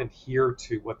don't want to adhere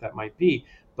to what that might be,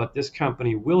 but this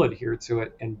company will adhere to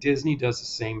it. And Disney does the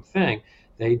same thing.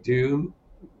 They do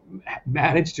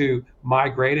manage to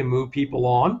migrate and move people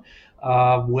on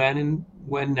when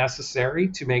necessary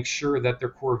to make sure that their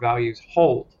core values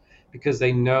hold, because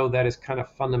they know that is kind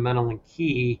of fundamental and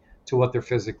key to what they're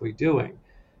physically doing.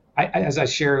 As I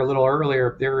shared a little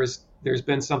earlier, there's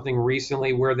been something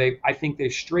recently where I think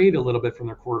they've strayed a little bit from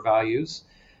their core values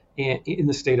in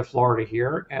the state of Florida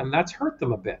here, and that's hurt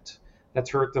them a bit. That's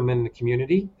hurt them in the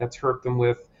community. That's hurt them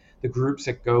with the groups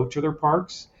that go to their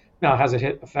parks. Now, has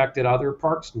it affected other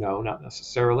parks? No, not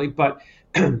necessarily, but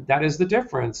that is the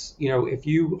difference. If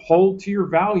you hold to your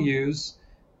values,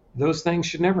 those things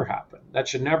should never happen. That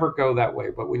should never go that way.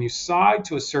 But when you side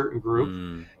to a certain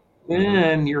group,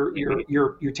 then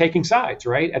you're taking sides,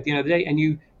 right? At the end of the day, and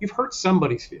you've hurt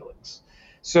somebody's feelings.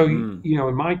 So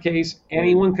in my case,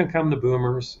 anyone can come to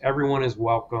Boomers. Everyone is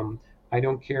welcome. I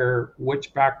don't care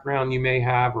which background you may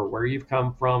have or where you've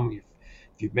come from.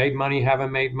 If you've made money,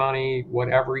 haven't made money,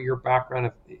 whatever your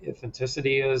background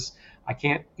authenticity is, I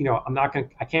can't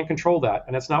control that,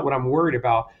 and that's not what I'm worried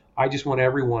about. I just want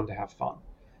everyone to have fun.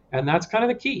 And that's kind of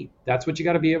the key. That's what you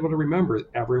got to be able to remember.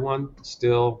 Everyone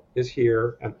still is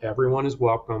here, and everyone is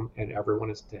welcome, and everyone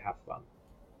is to have fun.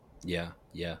 Yeah.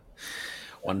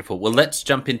 Wonderful. Well, let's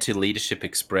jump into Leadership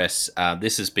Express.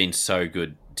 This has been so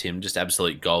good, Tim. Just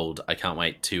absolute gold. I can't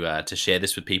wait to share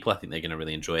this with people. I think they're going to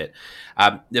really enjoy it.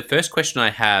 The first question I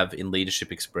have in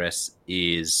Leadership Express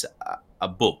is a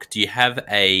book. Do you have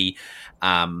a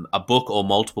book or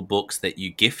multiple books that you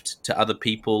gift to other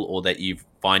people, or that you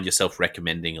find yourself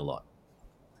recommending a lot?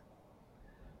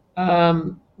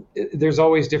 There's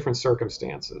always different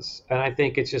circumstances, and I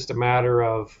think it's just a matter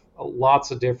of lots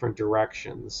of different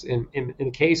directions. In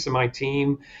the case of my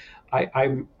team,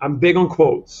 I'm big on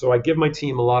quotes, so I give my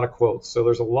team a lot of quotes. So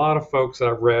there's a lot of folks that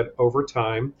I've read over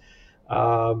time,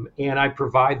 and I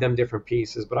provide them different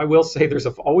pieces. But I will say there's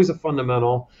always a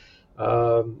fundamental.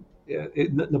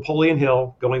 Napoleon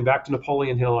Hill, going back to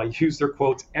Napoleon Hill, I use their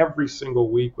quotes every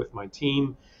single week with my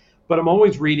team. But I'm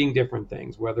always reading different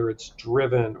things, whether it's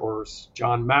Driven or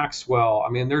John Maxwell. I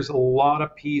mean, there's a lot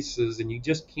of pieces, and you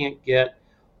just can't get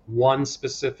one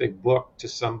specific book to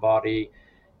somebody.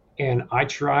 And I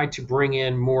try to bring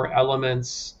in more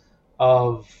elements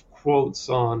of quotes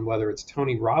on whether it's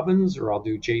Tony Robbins, or I'll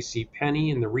do J.C. Penney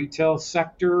in the retail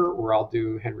sector, or I'll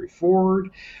do Henry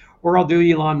Ford, or I'll do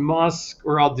Elon Musk,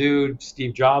 or I'll do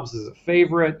Steve Jobs as a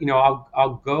favorite.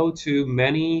 I'll go to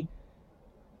many,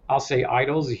 I'll say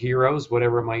idols, heroes,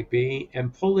 whatever it might be,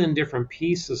 and pull in different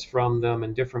pieces from them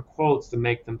and different quotes to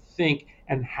make them think,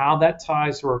 and how that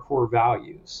ties to our core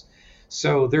values.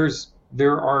 So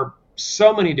there are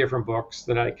so many different books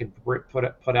that I could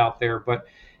put out there, but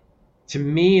to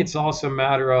me, it's also a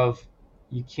matter of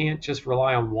you can't just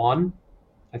rely on one.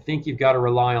 I think you've got to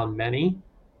rely on many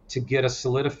to get a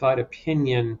solidified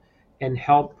opinion and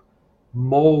help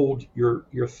mold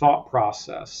your thought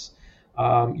process.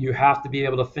 You have to be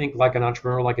able to think like an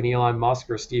entrepreneur, like an Elon Musk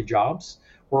or Steve Jobs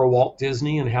or a Walt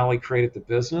Disney and how he created the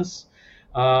business,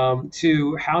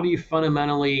 to how do you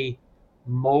fundamentally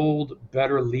mold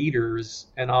better leaders.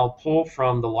 And I'll pull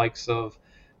from the likes of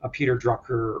Peter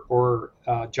Drucker or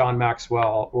John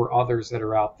Maxwell or others that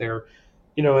are out there,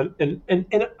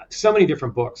 and so many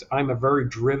different books. I'm a very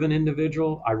driven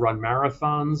individual. I run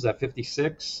marathons at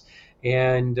 56,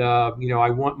 and I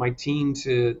want my team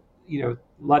to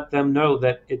let them know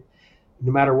that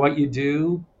no matter what you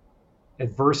do,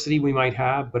 adversity we might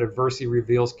have, but adversity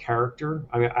reveals character.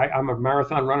 I mean, I'm a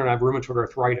marathon runner and I have rheumatoid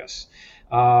arthritis,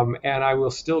 and I will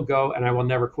still go, and I will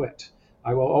never quit.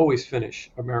 I will always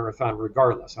finish a marathon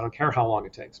regardless. I don't care how long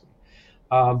it takes me.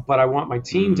 But I want my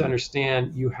team to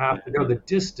understand you have to go the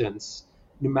distance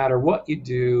no matter what you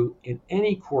do in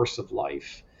any course of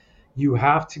life. You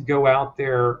have to go out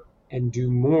there and do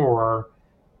more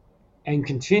and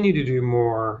continue to do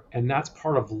more. And that's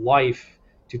part of life,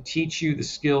 to teach you the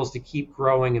skills to keep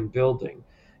growing and building.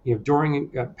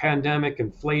 During a pandemic,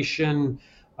 inflation,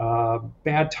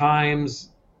 bad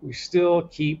times, we still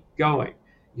keep going.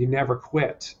 You never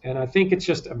quit. And I think it's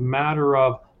just a matter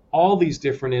of all these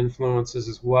different influences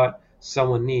is what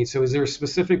someone needs. So is there a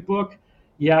specific book?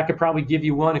 Yeah, I could probably give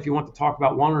you one if you want to talk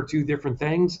about one or two different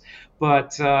things.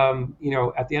 But,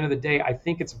 at the end of the day, I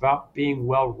think it's about being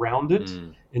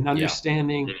well-rounded and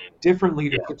understanding different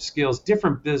leadership skills,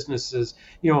 different businesses.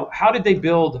 How did they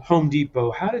build Home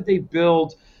Depot? How did they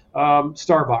build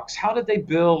Starbucks? How did they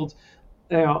build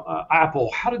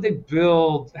Apple, how did they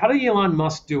build? How did Elon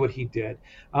Musk do what he did?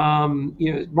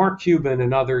 Mark Cuban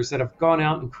and others that have gone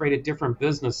out and created different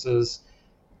businesses.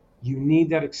 You need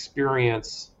that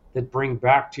experience that bring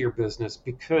back to your business,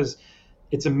 because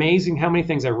it's amazing how many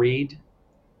things I read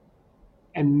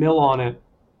and mill on it,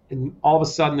 and all of a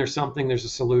sudden there's a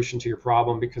solution to your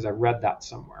problem because I read that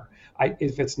somewhere.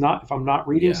 If I'm not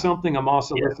reading something, I'm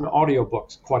also listening to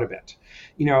audiobooks quite a bit.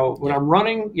 When I'm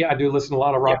running, I do listen to a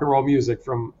lot of rock and roll music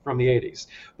from the 80s.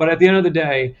 But at the end of the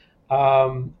day,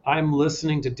 I'm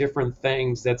listening to different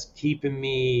things that's keeping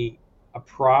me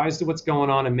apprised of what's going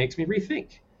on and makes me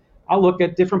rethink. I'll look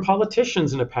at different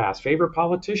politicians in the past, favorite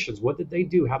politicians. What did they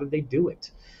do? How did they do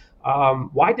it?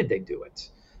 Why did they do it?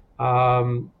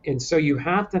 And so you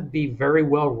have to be very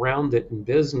well rounded in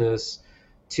business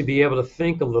to be able to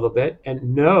think a little bit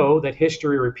and know that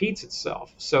history repeats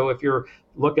itself. So if you're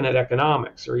looking at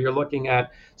economics or you're looking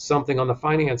at something on the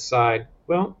finance side,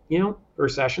 well,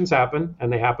 recessions happen,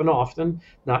 and they happen often,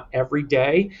 not every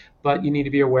day, but you need to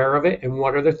be aware of it. And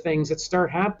what are the things that start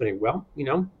happening? Well,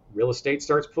 real estate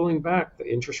starts pulling back, the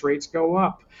interest rates go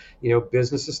up,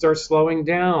 businesses start slowing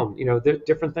down,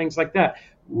 different things like that.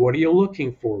 What are you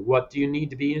looking for? What do you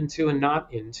need to be into and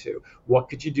not into? What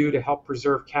could you do to help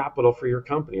preserve capital for your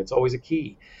company? It's always a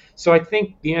key. So I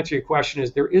think the answer to your question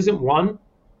is there isn't one,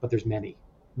 but there's many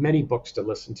books to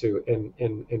listen to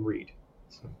and read.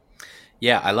 So.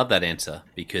 Yeah, I love that answer,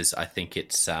 because I think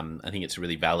it's a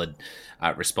really valid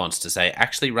response to say,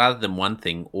 actually, rather than one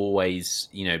thing, always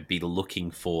be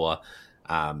looking for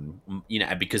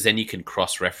because then you can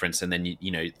cross-reference, and then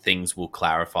things will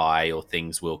clarify or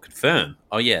things will confirm.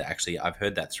 Oh yeah, actually, I've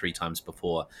heard that 3 times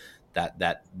before.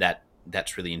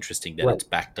 That's really interesting that It's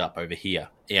backed up over here.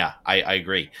 Yeah, I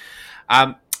agree.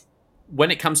 When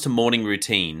it comes to morning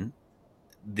routine,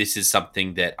 this is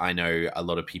something that I know a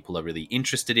lot of people are really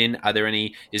interested in.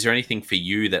 Is there anything for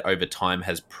you that over time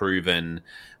has proven,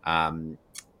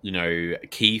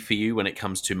 key for you when it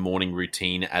comes to morning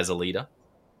routine as a leader?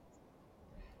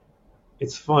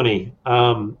 It's funny.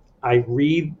 I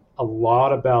read a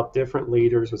lot about different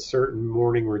leaders with certain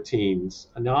morning routines.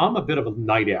 Now, I'm a bit of a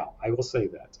night owl. I will say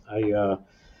that.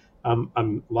 I'm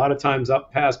a lot of times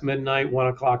up past midnight, 1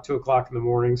 o'clock, 2 o'clock in the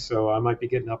morning. So I might be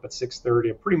getting up at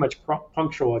 6:30. I'm pretty much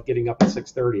punctual at getting up at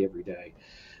 6:30 every day,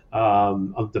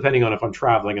 depending on if I'm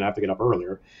traveling and I have to get up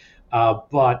earlier.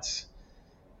 But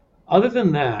other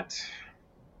than that,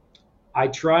 I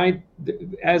tried,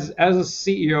 as a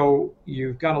CEO,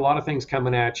 you've got a lot of things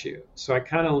coming at you. So I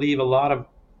kind of leave a lot of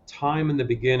time in the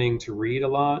beginning to read a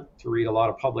lot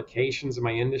of publications in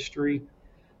my industry,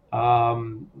 a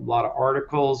lot of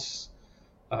articles,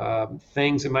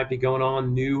 things that might be going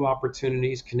on, new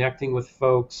opportunities, connecting with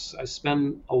folks. I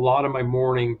spend a lot of my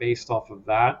morning based off of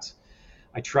that.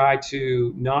 I try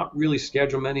to not really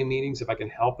schedule many meetings if I can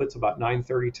help it. It's about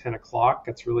 9:30, 10 o'clock.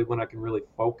 That's really when I can really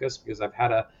focus, because I've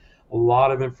had a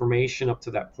lot of information up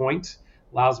to that point.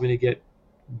 Allows me to get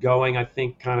going, I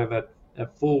think, kind of at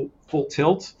full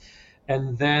tilt,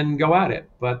 and then go at it.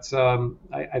 But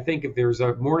I think if there's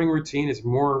a morning routine, it's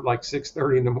more like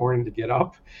 6:30 in the morning to get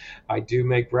up. I do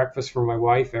make breakfast for my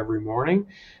wife every morning,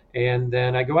 and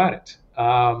then I go at it.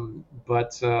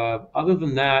 But other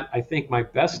than that, I think my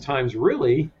best times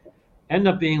really end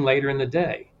up being later in the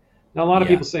day. Now, a lot of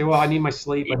people say, well, I need my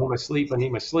sleep, I need my sleep, I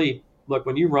need my sleep. Look,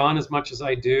 when you run as much as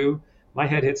I do, my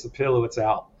head hits the pillow, it's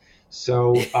out.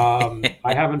 So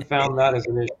I haven't found that as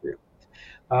an issue.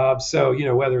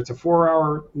 So, whether it's a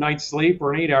 4-hour night's sleep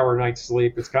or an 8-hour night's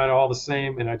sleep, it's kind of all the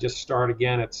same. And I just start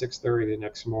again at 6:30 the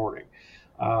next morning,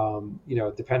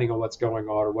 depending on what's going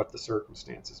on or what the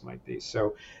circumstances might be.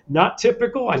 So not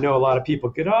typical. I know a lot of people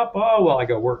get up. Oh, well, I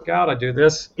go work out. I do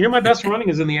this. My best running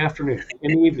is in the afternoon,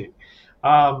 in the evening.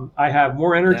 I have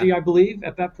more energy, I believe,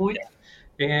 at that point.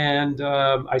 And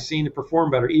I seem to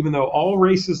perform better, even though all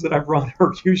races that I've run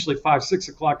are usually 5, 6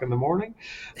 o'clock in the morning.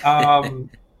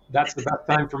 That's the best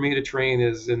time for me to train,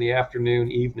 is in the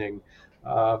afternoon, evening,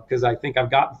 because I think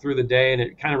I've gotten through the day, and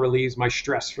it kind of relieves my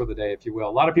stress for the day, if you will.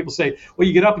 A lot of people say, well,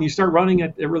 you get up and you start running,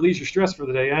 it relieves your stress for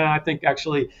the day. I think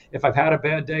actually, if I've had a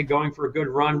bad day, going for a good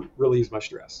run relieves my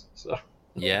stress. So.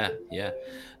 Yeah.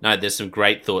 No, there's some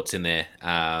great thoughts in there,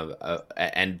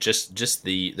 and just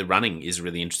the running is a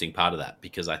really interesting part of that,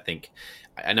 because I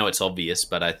know it's obvious,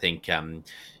 but I think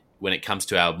when it comes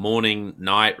to our morning,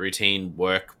 night routine,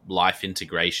 work, life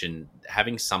integration,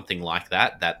 having something like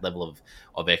that level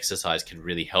of exercise can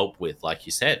really help with, like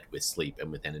you said, with sleep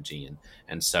and with energy.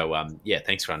 And so,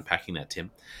 thanks for unpacking that,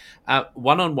 Tim.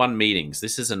 One-on-one meetings.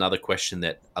 This is another question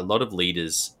that a lot of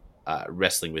leaders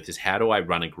wrestling with, is how do I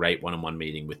run a great one-on-one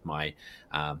meeting with my,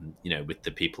 with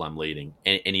the people I'm leading?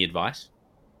 Any advice?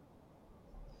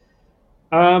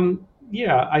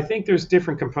 Yeah, I think there's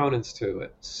different components to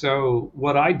it. So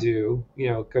what I do,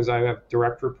 because I have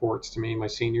direct reports to me, my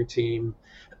senior team,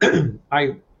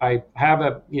 I have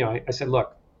I said,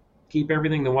 look, keep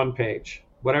everything to one page.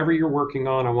 Whatever you're working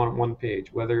on, I want it one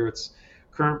page. Whether it's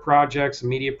current projects,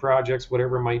 immediate projects,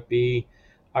 whatever it might be,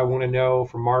 I want to know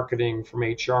from marketing, from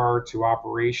HR to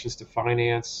operations to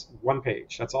finance, one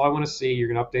page. That's all I want to see. You're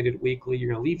going to update it weekly.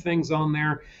 You're going to leave things on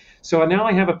there. So now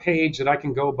I have a page that I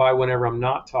can go by whenever I'm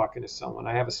not talking to someone.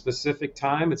 I have a specific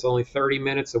time. It's only 30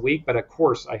 minutes a week, but of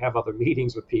course I have other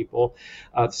meetings with people,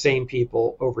 same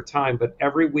people over time. But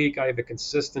every week I have a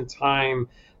consistent time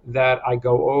that I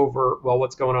go over, well,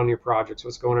 what's going on in your projects?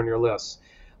 What's going on in your lists?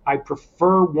 I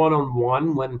prefer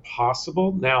one-on-one when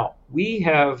possible. Now,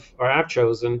 I've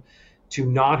chosen to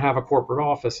not have a corporate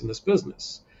office in this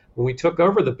business. When we took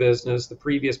over the business, the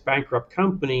previous bankrupt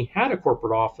company had a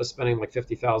corporate office spending like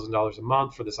 $50,000 a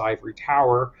month for this ivory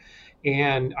tower.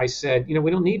 And I said,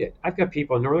 we don't need it. I've got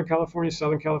people in Northern California,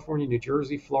 Southern California, New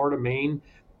Jersey, Florida, Maine.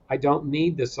 I don't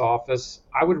need this office.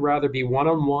 I would rather be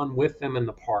one-on-one with them in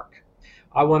the park.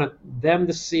 I want them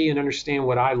to see and understand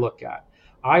what I look at.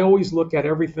 I always look at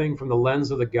everything from the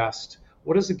lens of the guest.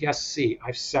 What does a guest see?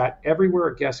 I've sat everywhere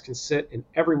a guest can sit in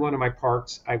every one of my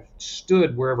parks. I've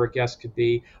stood wherever a guest could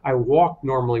be. I walk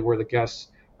normally where the guests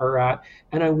are at.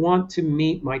 And I want to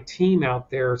meet my team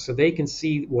out there so they can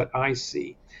see what I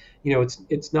see.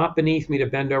 It's not beneath me to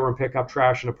bend over and pick up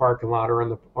trash in a parking lot or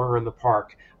in the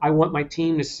park. I want my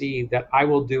team to see that I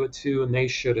will do it too, and they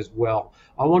should as well.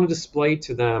 I want to display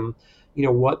to them,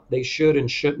 what they should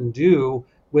and shouldn't do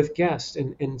with guests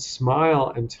and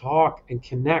smile and talk and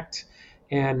connect.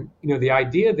 And the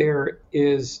idea there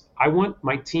is I want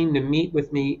my team to meet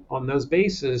with me on those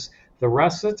bases. The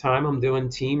rest of the time I'm doing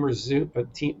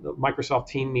Microsoft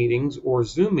Team meetings or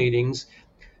Zoom meetings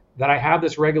that I have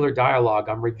this regular dialogue.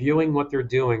 I'm reviewing what they're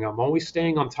doing. I'm always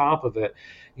staying on top of it.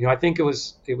 I think it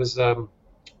was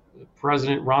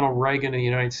President Ronald Reagan of the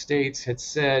United States had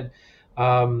said,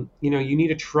 you need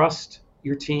to trust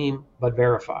your team, but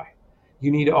verify. You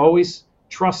need to always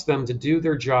trust them to do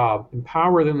their job,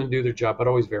 empower them to do their job, but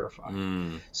always verify.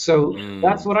 So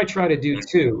that's what I try to do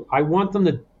too. I want them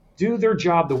to do their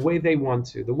job the way they want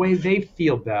to, the way they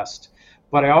feel best.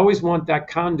 But I always want that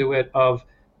conduit of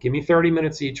give me 30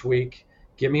 minutes each week.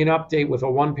 Give me an update with a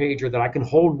one-pager that I can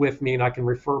hold with me and I can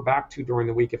refer back to during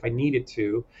the week if I needed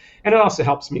to. And it also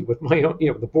helps me with my own,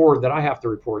 the board that I have to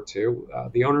report to,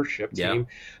 the ownership team.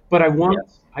 But I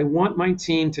want my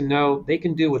team to know they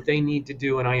can do what they need to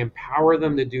do, and I empower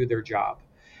them to do their job.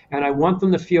 And I want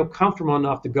them to feel comfortable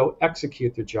enough to go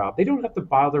execute their job. They don't have to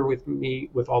bother with me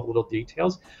with all the little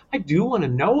details. I do want to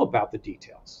know about the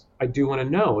details. I do want to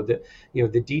know that,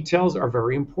 the details are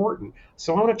very important.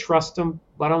 So I want to trust them,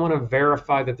 but I want to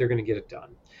verify that they're going to get it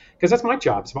done. Because that's my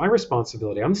job. It's my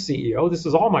responsibility. I'm the CEO. This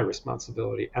is all my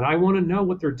responsibility. And I want to know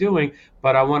what they're doing,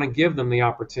 but I want to give them the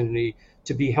opportunity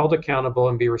to be held accountable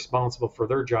and be responsible for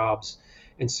their jobs.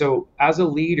 And so as a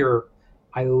leader,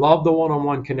 I love the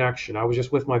one-on-one connection. I was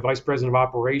just with my vice president of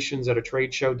operations at a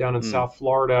trade show down in South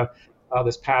Florida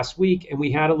this past week, and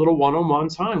we had a little one-on-one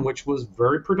time, which was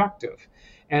very productive.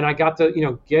 And I got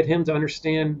to, get him to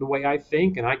understand the way I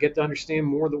think, and I get to understand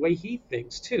more the way he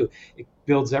thinks too. It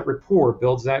builds that rapport,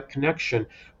 builds that connection.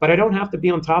 But I don't have to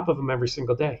be on top of him every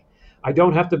single day. I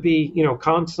don't have to be,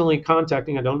 constantly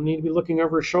contacting. I don't need to be looking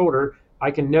over his shoulder. I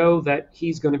can know that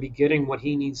he's going to be getting what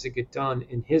he needs to get done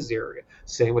in his area.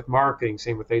 Same with marketing,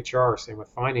 same with HR, same with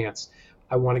finance.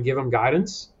 I want to give them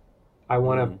guidance. I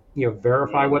want to,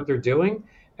 verify what they're doing,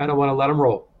 and I want to let them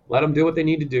roll. Let them do what they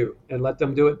need to do, and let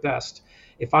them do it best.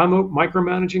 If I'm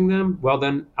micromanaging them, well,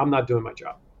 then I'm not doing my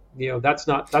job. That's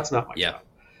not my job.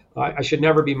 I should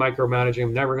never be micromanaging.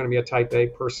 I'm never going to be a type A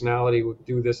personality who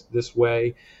do this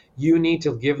way. You need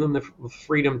to give them the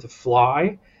freedom to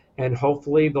fly, and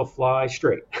hopefully they'll fly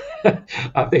straight.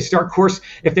 If they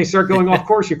start going off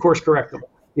course, you course correct them.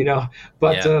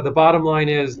 But the bottom line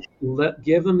is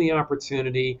give them the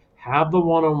opportunity, have the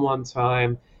one-on-one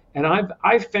time. And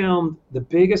I've found the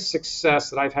biggest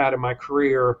success that I've had in my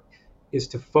career is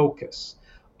to focus.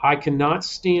 I cannot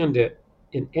stand it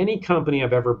in any company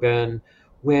I've ever been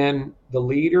when the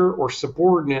leader or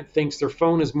subordinate thinks their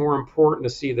phone is more important to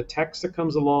see the text that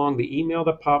comes along, the email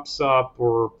that pops up,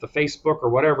 or the Facebook or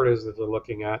whatever it is that they're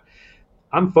looking at.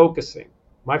 I'm focusing.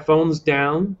 My phone's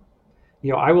down.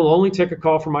 I will only take a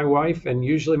call from my wife, and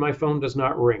usually my phone does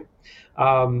not ring.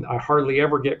 I hardly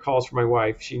ever get calls from my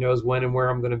wife. She knows when and where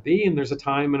I'm going to be, and there's a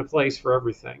time and a place for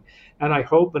everything. And I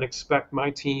hope and expect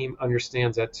my team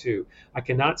understands that too. I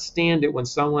cannot stand it when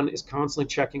someone is constantly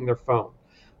checking their phone.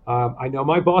 I know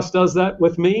my boss does that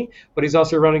with me, but he's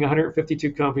also running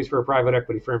 152 companies for a private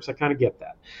equity firm, so I kind of get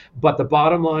that. But the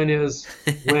bottom line is,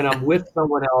 when I'm with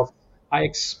someone else, I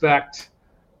expect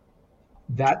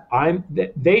that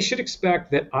they should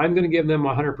expect that I'm going to give them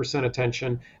 100%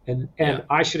 attention, and Yeah.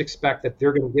 I should expect that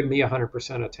they're going to give me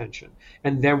 100% attention,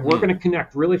 and then we're going to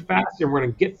connect really fast, and we're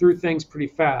going to get through things pretty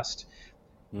fast.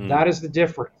 That is the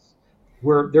difference.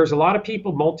 Where there's a lot of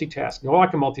people multitask. Oh, I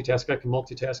can multitask. I can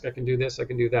multitask. I can do this. I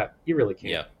can do that. You really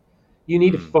can't. Yeah. You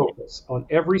need to focus on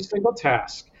every single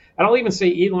task. And I'll even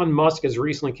say Elon Musk has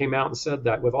recently came out and said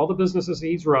that with all the businesses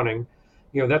he's running,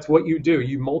 that's what you do.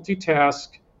 You multitask.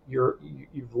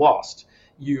 You've lost.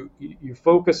 You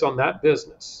focus on that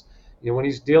business. When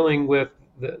he's dealing with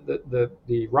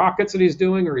the rockets that he's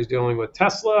doing, or he's dealing with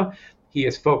Tesla, he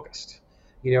is focused.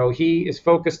 He is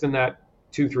focused in that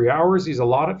 2-3 hours he's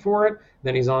allotted for it.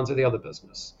 Then he's on to the other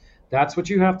business. That's what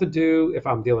you have to do. If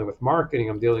I'm dealing with marketing,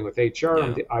 I'm dealing with HR,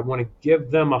 I want to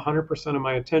give them 100% of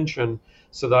my attention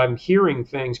so that I'm hearing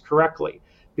things correctly.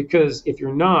 Because if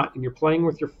you're not, and you're playing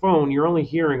with your phone, you're only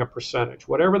hearing a percentage.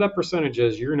 Whatever that percentage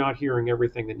is, you're not hearing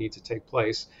everything that needs to take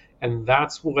place. And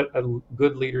that's what a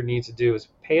good leader needs to do, is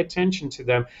pay attention to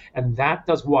them. And that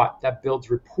does what? That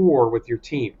builds rapport with your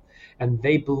team. And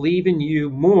they believe in you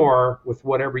more with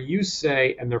whatever you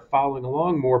say, and they're following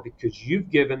along more because you've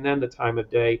given them the time of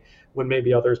day when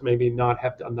maybe others maybe not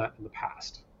have done that in the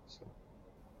past. So.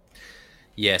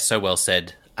 Yeah, so well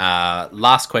said.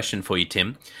 Last question for you,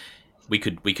 Tim. We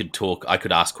could talk. I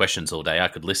could ask questions all day. I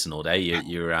could listen all day.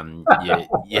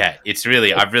 Yeah. It's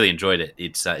really, I've really enjoyed it.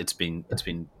 It's been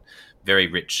very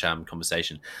rich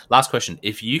conversation. Last question: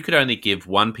 if you could only give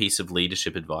one piece of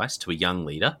leadership advice to a young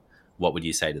leader, what would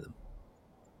you say to them?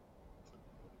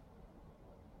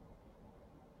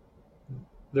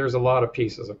 There's a lot of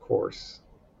pieces, of course.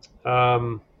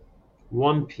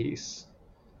 One piece,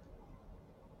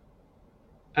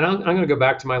 and I'm going to go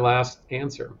back to my last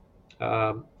answer.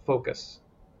 Focus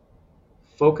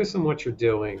on what you're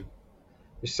doing.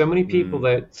 There's so many people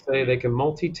that say they can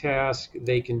multitask,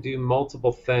 they can do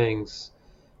multiple things,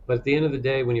 but at the end of the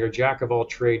day, when you're a jack of all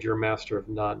trades, you're a master of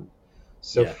none.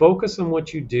 So focus on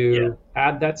what you do,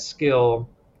 add that skill,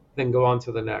 then go on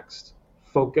to the next.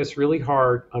 Focus really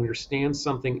hard, understand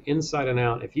something inside and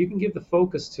out. If you can give the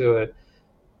focus to it,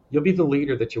 you'll be the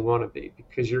leader that you want to be,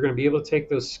 because you're going to be able to take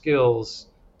those skills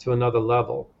to another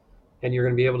level. And you're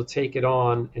going to be able to take it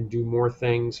on and do more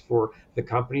things for the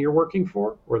company you're working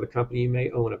for, or the company you may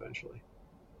own eventually.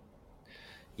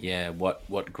 Yeah,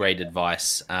 what great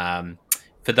advice.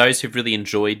 For those who've really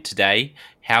enjoyed today,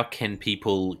 how can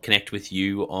people connect with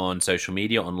you on social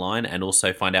media, online, and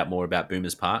also find out more about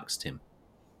Boomers Parks, Tim?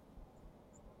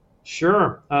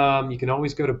 Sure. You can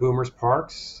always go to Boomers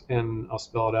Parks, and I'll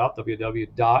spell it out,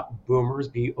 www.boomers,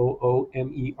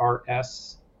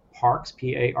 BOOMERS, Parks,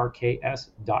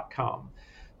 PARKS.com.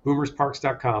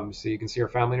 Boomersparks.com. So you can see our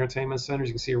family entertainment centers.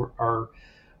 You can see our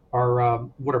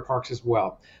water parks as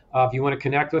well. If you want to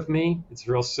connect with me, it's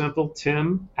real simple,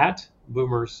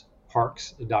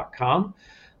 tim@boomersparks.com.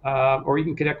 Or you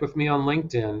can connect with me on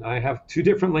LinkedIn. I have 2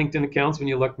 different LinkedIn accounts. When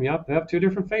you look me up, I have 2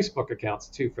 different Facebook accounts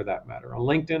too, for that matter. On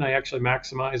LinkedIn, I actually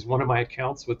maximize one of my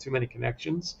accounts with too many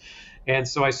connections. And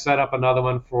so I set up another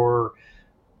one for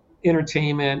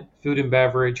entertainment, food and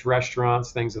beverage,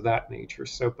 restaurants, things of that nature.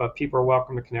 So people are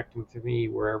welcome to connect with me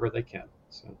wherever they can.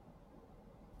 So.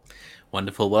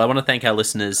 Wonderful. Well, I want to thank our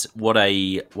listeners. What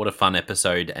a fun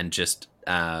episode, and just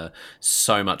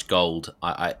so much gold.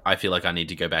 I feel like I need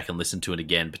to go back and listen to it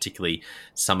again, particularly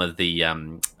some of the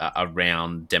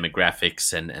around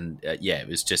demographics and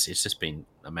it's just been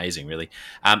amazing, really.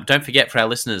 Don't forget, for our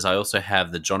listeners, I also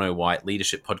have the John O. White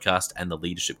Leadership Podcast and the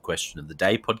Leadership Question of the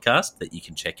Day podcast that you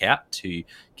can check out to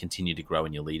continue to grow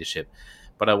in your leadership.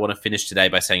 But I want to finish today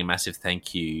by saying a massive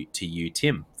thank you to you,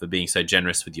 Tim, for being so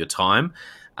generous with your time.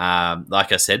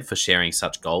 Like I said, for sharing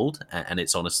such gold, and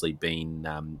it's honestly been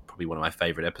probably one of my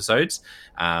favorite episodes,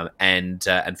 and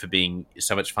for being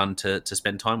so much fun to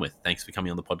spend time with. Thanks for coming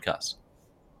on the podcast.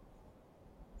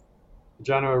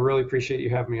 John, I really appreciate you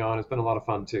having me on. It's been a lot of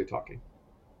fun too, talking.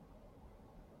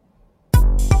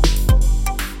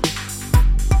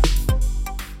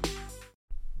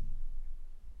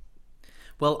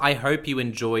 Well, I hope you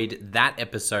enjoyed that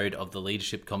episode of the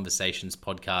Leadership Conversations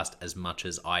podcast as much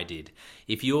as I did.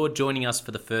 If you're joining us for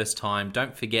the first time,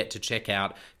 don't forget to check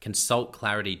out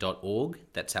consultclarity.org.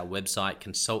 That's our website,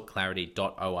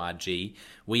 consultclarity.org.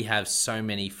 We have so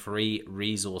many free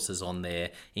resources on there,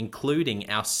 including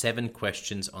our 7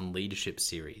 Questions on Leadership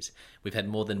series. We've had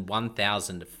more than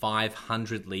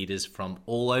 1,500 leaders from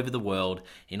all over the world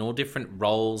in all different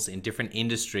roles, in different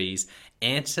industries,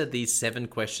 answer these 7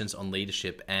 questions on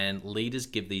leadership, and leaders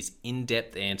give these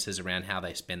in-depth answers around how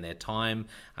they spend their time,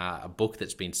 a book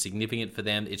that's been significant for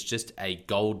them. It's just a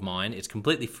gold mine. It's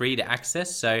completely free to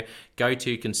access, so go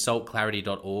to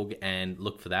consultclarity.org and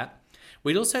look for that.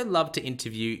 We'd also love to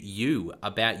interview you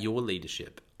about your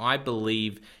leadership. I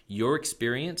believe your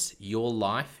experience, your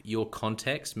life, your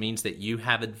context means that you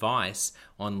have advice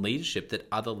on leadership that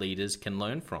other leaders can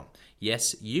learn from.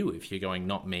 Yes, you, if you're going,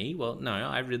 not me. Well, no,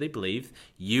 I really believe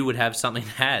you would have something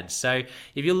to add. So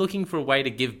if you're looking for a way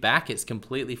to give back, it's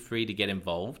completely free to get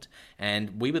involved.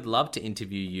 And we would love to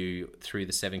interview you through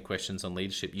the 7 Questions on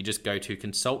Leadership. You just go to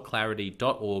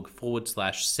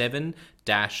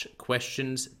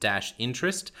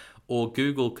consultclarity.org/7-questions-interest, or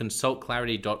Google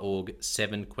consultclarity.org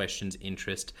 7 questions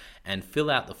interest and fill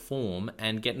out the form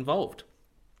and get involved.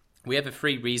 We have a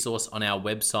free resource on our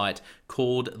website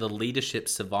called the Leadership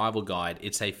Survival Guide.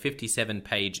 It's a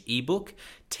 57-page ebook,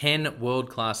 10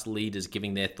 world-class leaders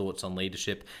giving their thoughts on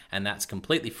leadership, and that's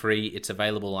completely free. It's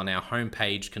available on our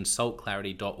homepage,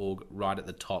 consultclarity.org, right at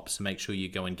the top, so make sure you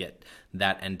go and get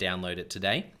that and download it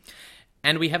today.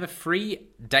 And we have a free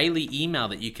daily email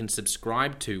that you can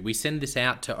subscribe to. We send this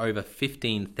out to over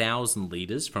 15,000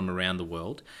 leaders from around the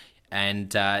world.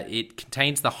 And it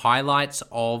contains the highlights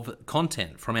of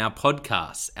content from our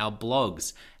podcasts, our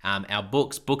blogs, our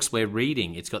books we're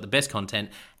reading. It's got the best content,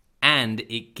 and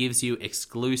it gives you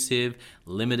exclusive,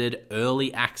 limited,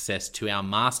 early access to our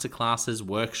masterclasses,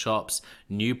 workshops,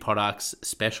 new products,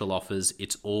 special offers.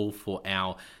 It's all for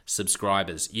our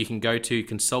subscribers. You can go to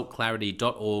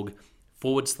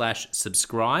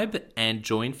consultclarity.org/subscribe and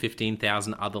join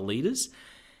 15,000 other leaders.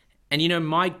 And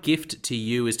my gift to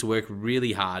you is to work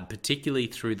really hard, particularly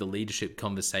through the Leadership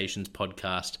Conversations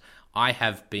podcast. I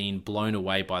have been blown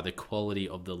away by the quality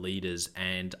of the leaders,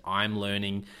 and I'm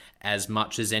learning as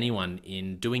much as anyone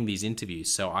in doing these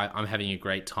interviews. So I'm having a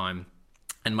great time.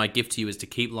 And my gift to you is to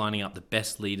keep lining up the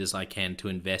best leaders I can to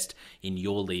invest in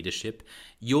your leadership.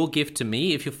 Your gift to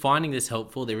me, if you're finding this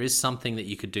helpful, there is something that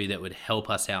you could do that would help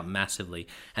us out massively.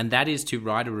 And that is to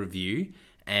write a review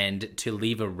and to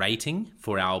leave a rating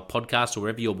for our podcast or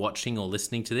wherever you're watching or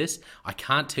listening to this. I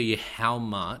can't tell you how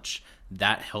much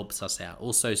that helps us out.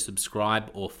 Also, subscribe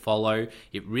or follow.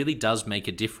 It really does make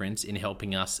a difference in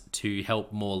helping us to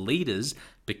help more leaders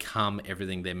become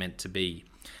everything they're meant to be.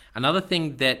 Another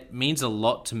thing that means a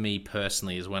lot to me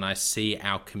personally is when I see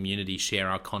our community share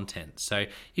our content. So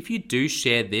if you do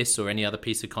share this or any other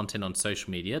piece of content on social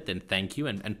media, then thank you,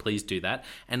 and please do that.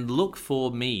 And look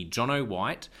for me, Jono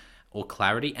White, or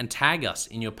Clarity, and tag us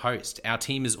in your post. Our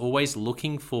team is always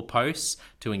looking for posts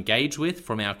to engage with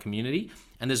from our community,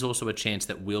 and there's also a chance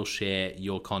that we'll share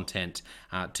your content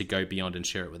to go beyond and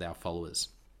share it with our followers.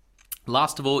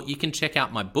 Last of all, you can check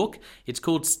out my book. It's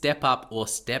called Step Up or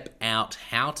Step Out: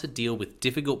 How to Deal with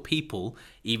Difficult People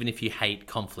Even If You Hate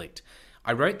Conflict.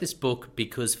 I wrote this book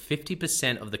because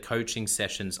 50% of the coaching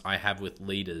sessions I have with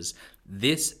leaders,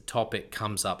 this topic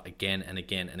comes up again and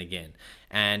again and again.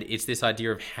 And it's this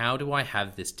idea of, how do I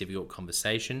have this difficult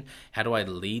conversation? How do I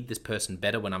lead this person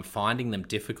better when I'm finding them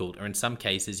difficult? Or in some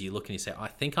cases, you look and you say, I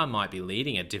think I might be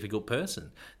leading a difficult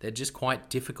person. They're just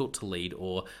quite difficult to lead,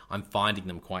 or I'm finding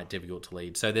them quite difficult to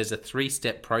lead. So there's a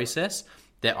 3-step process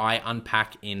that I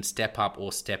unpack in Step Up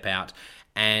or Step Out.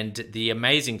 And the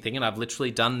amazing thing, and I've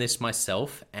literally done this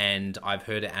myself, and I've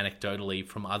heard it anecdotally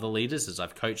from other leaders as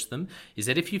I've coached them, is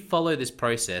that if you follow this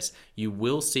process, you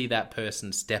will see that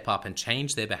person step up and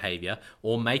change their behavior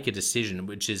or make a decision,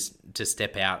 which is to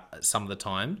step out some of the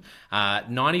time.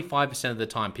 95% of the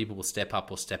time, people will step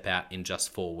up or step out in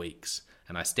just 4 weeks.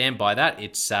 And I stand by that.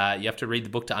 It's you have to read the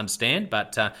book to understand,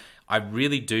 but I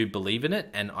really do believe in it,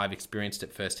 and I've experienced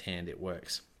it firsthand. It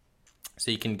works. So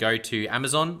you can go to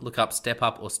Amazon, look up Step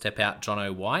Up or Step Out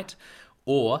Jono White,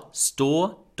 or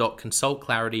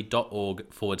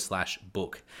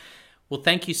store.consultclarity.org/book. Well,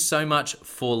 thank you so much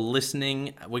for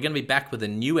listening. We're going to be back with a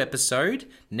new episode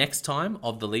next time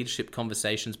of the Leadership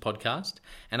Conversations podcast.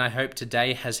 And I hope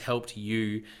today has helped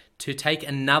you to take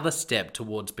another step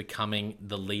towards becoming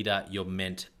the leader you're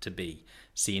meant to be.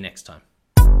 See you next time.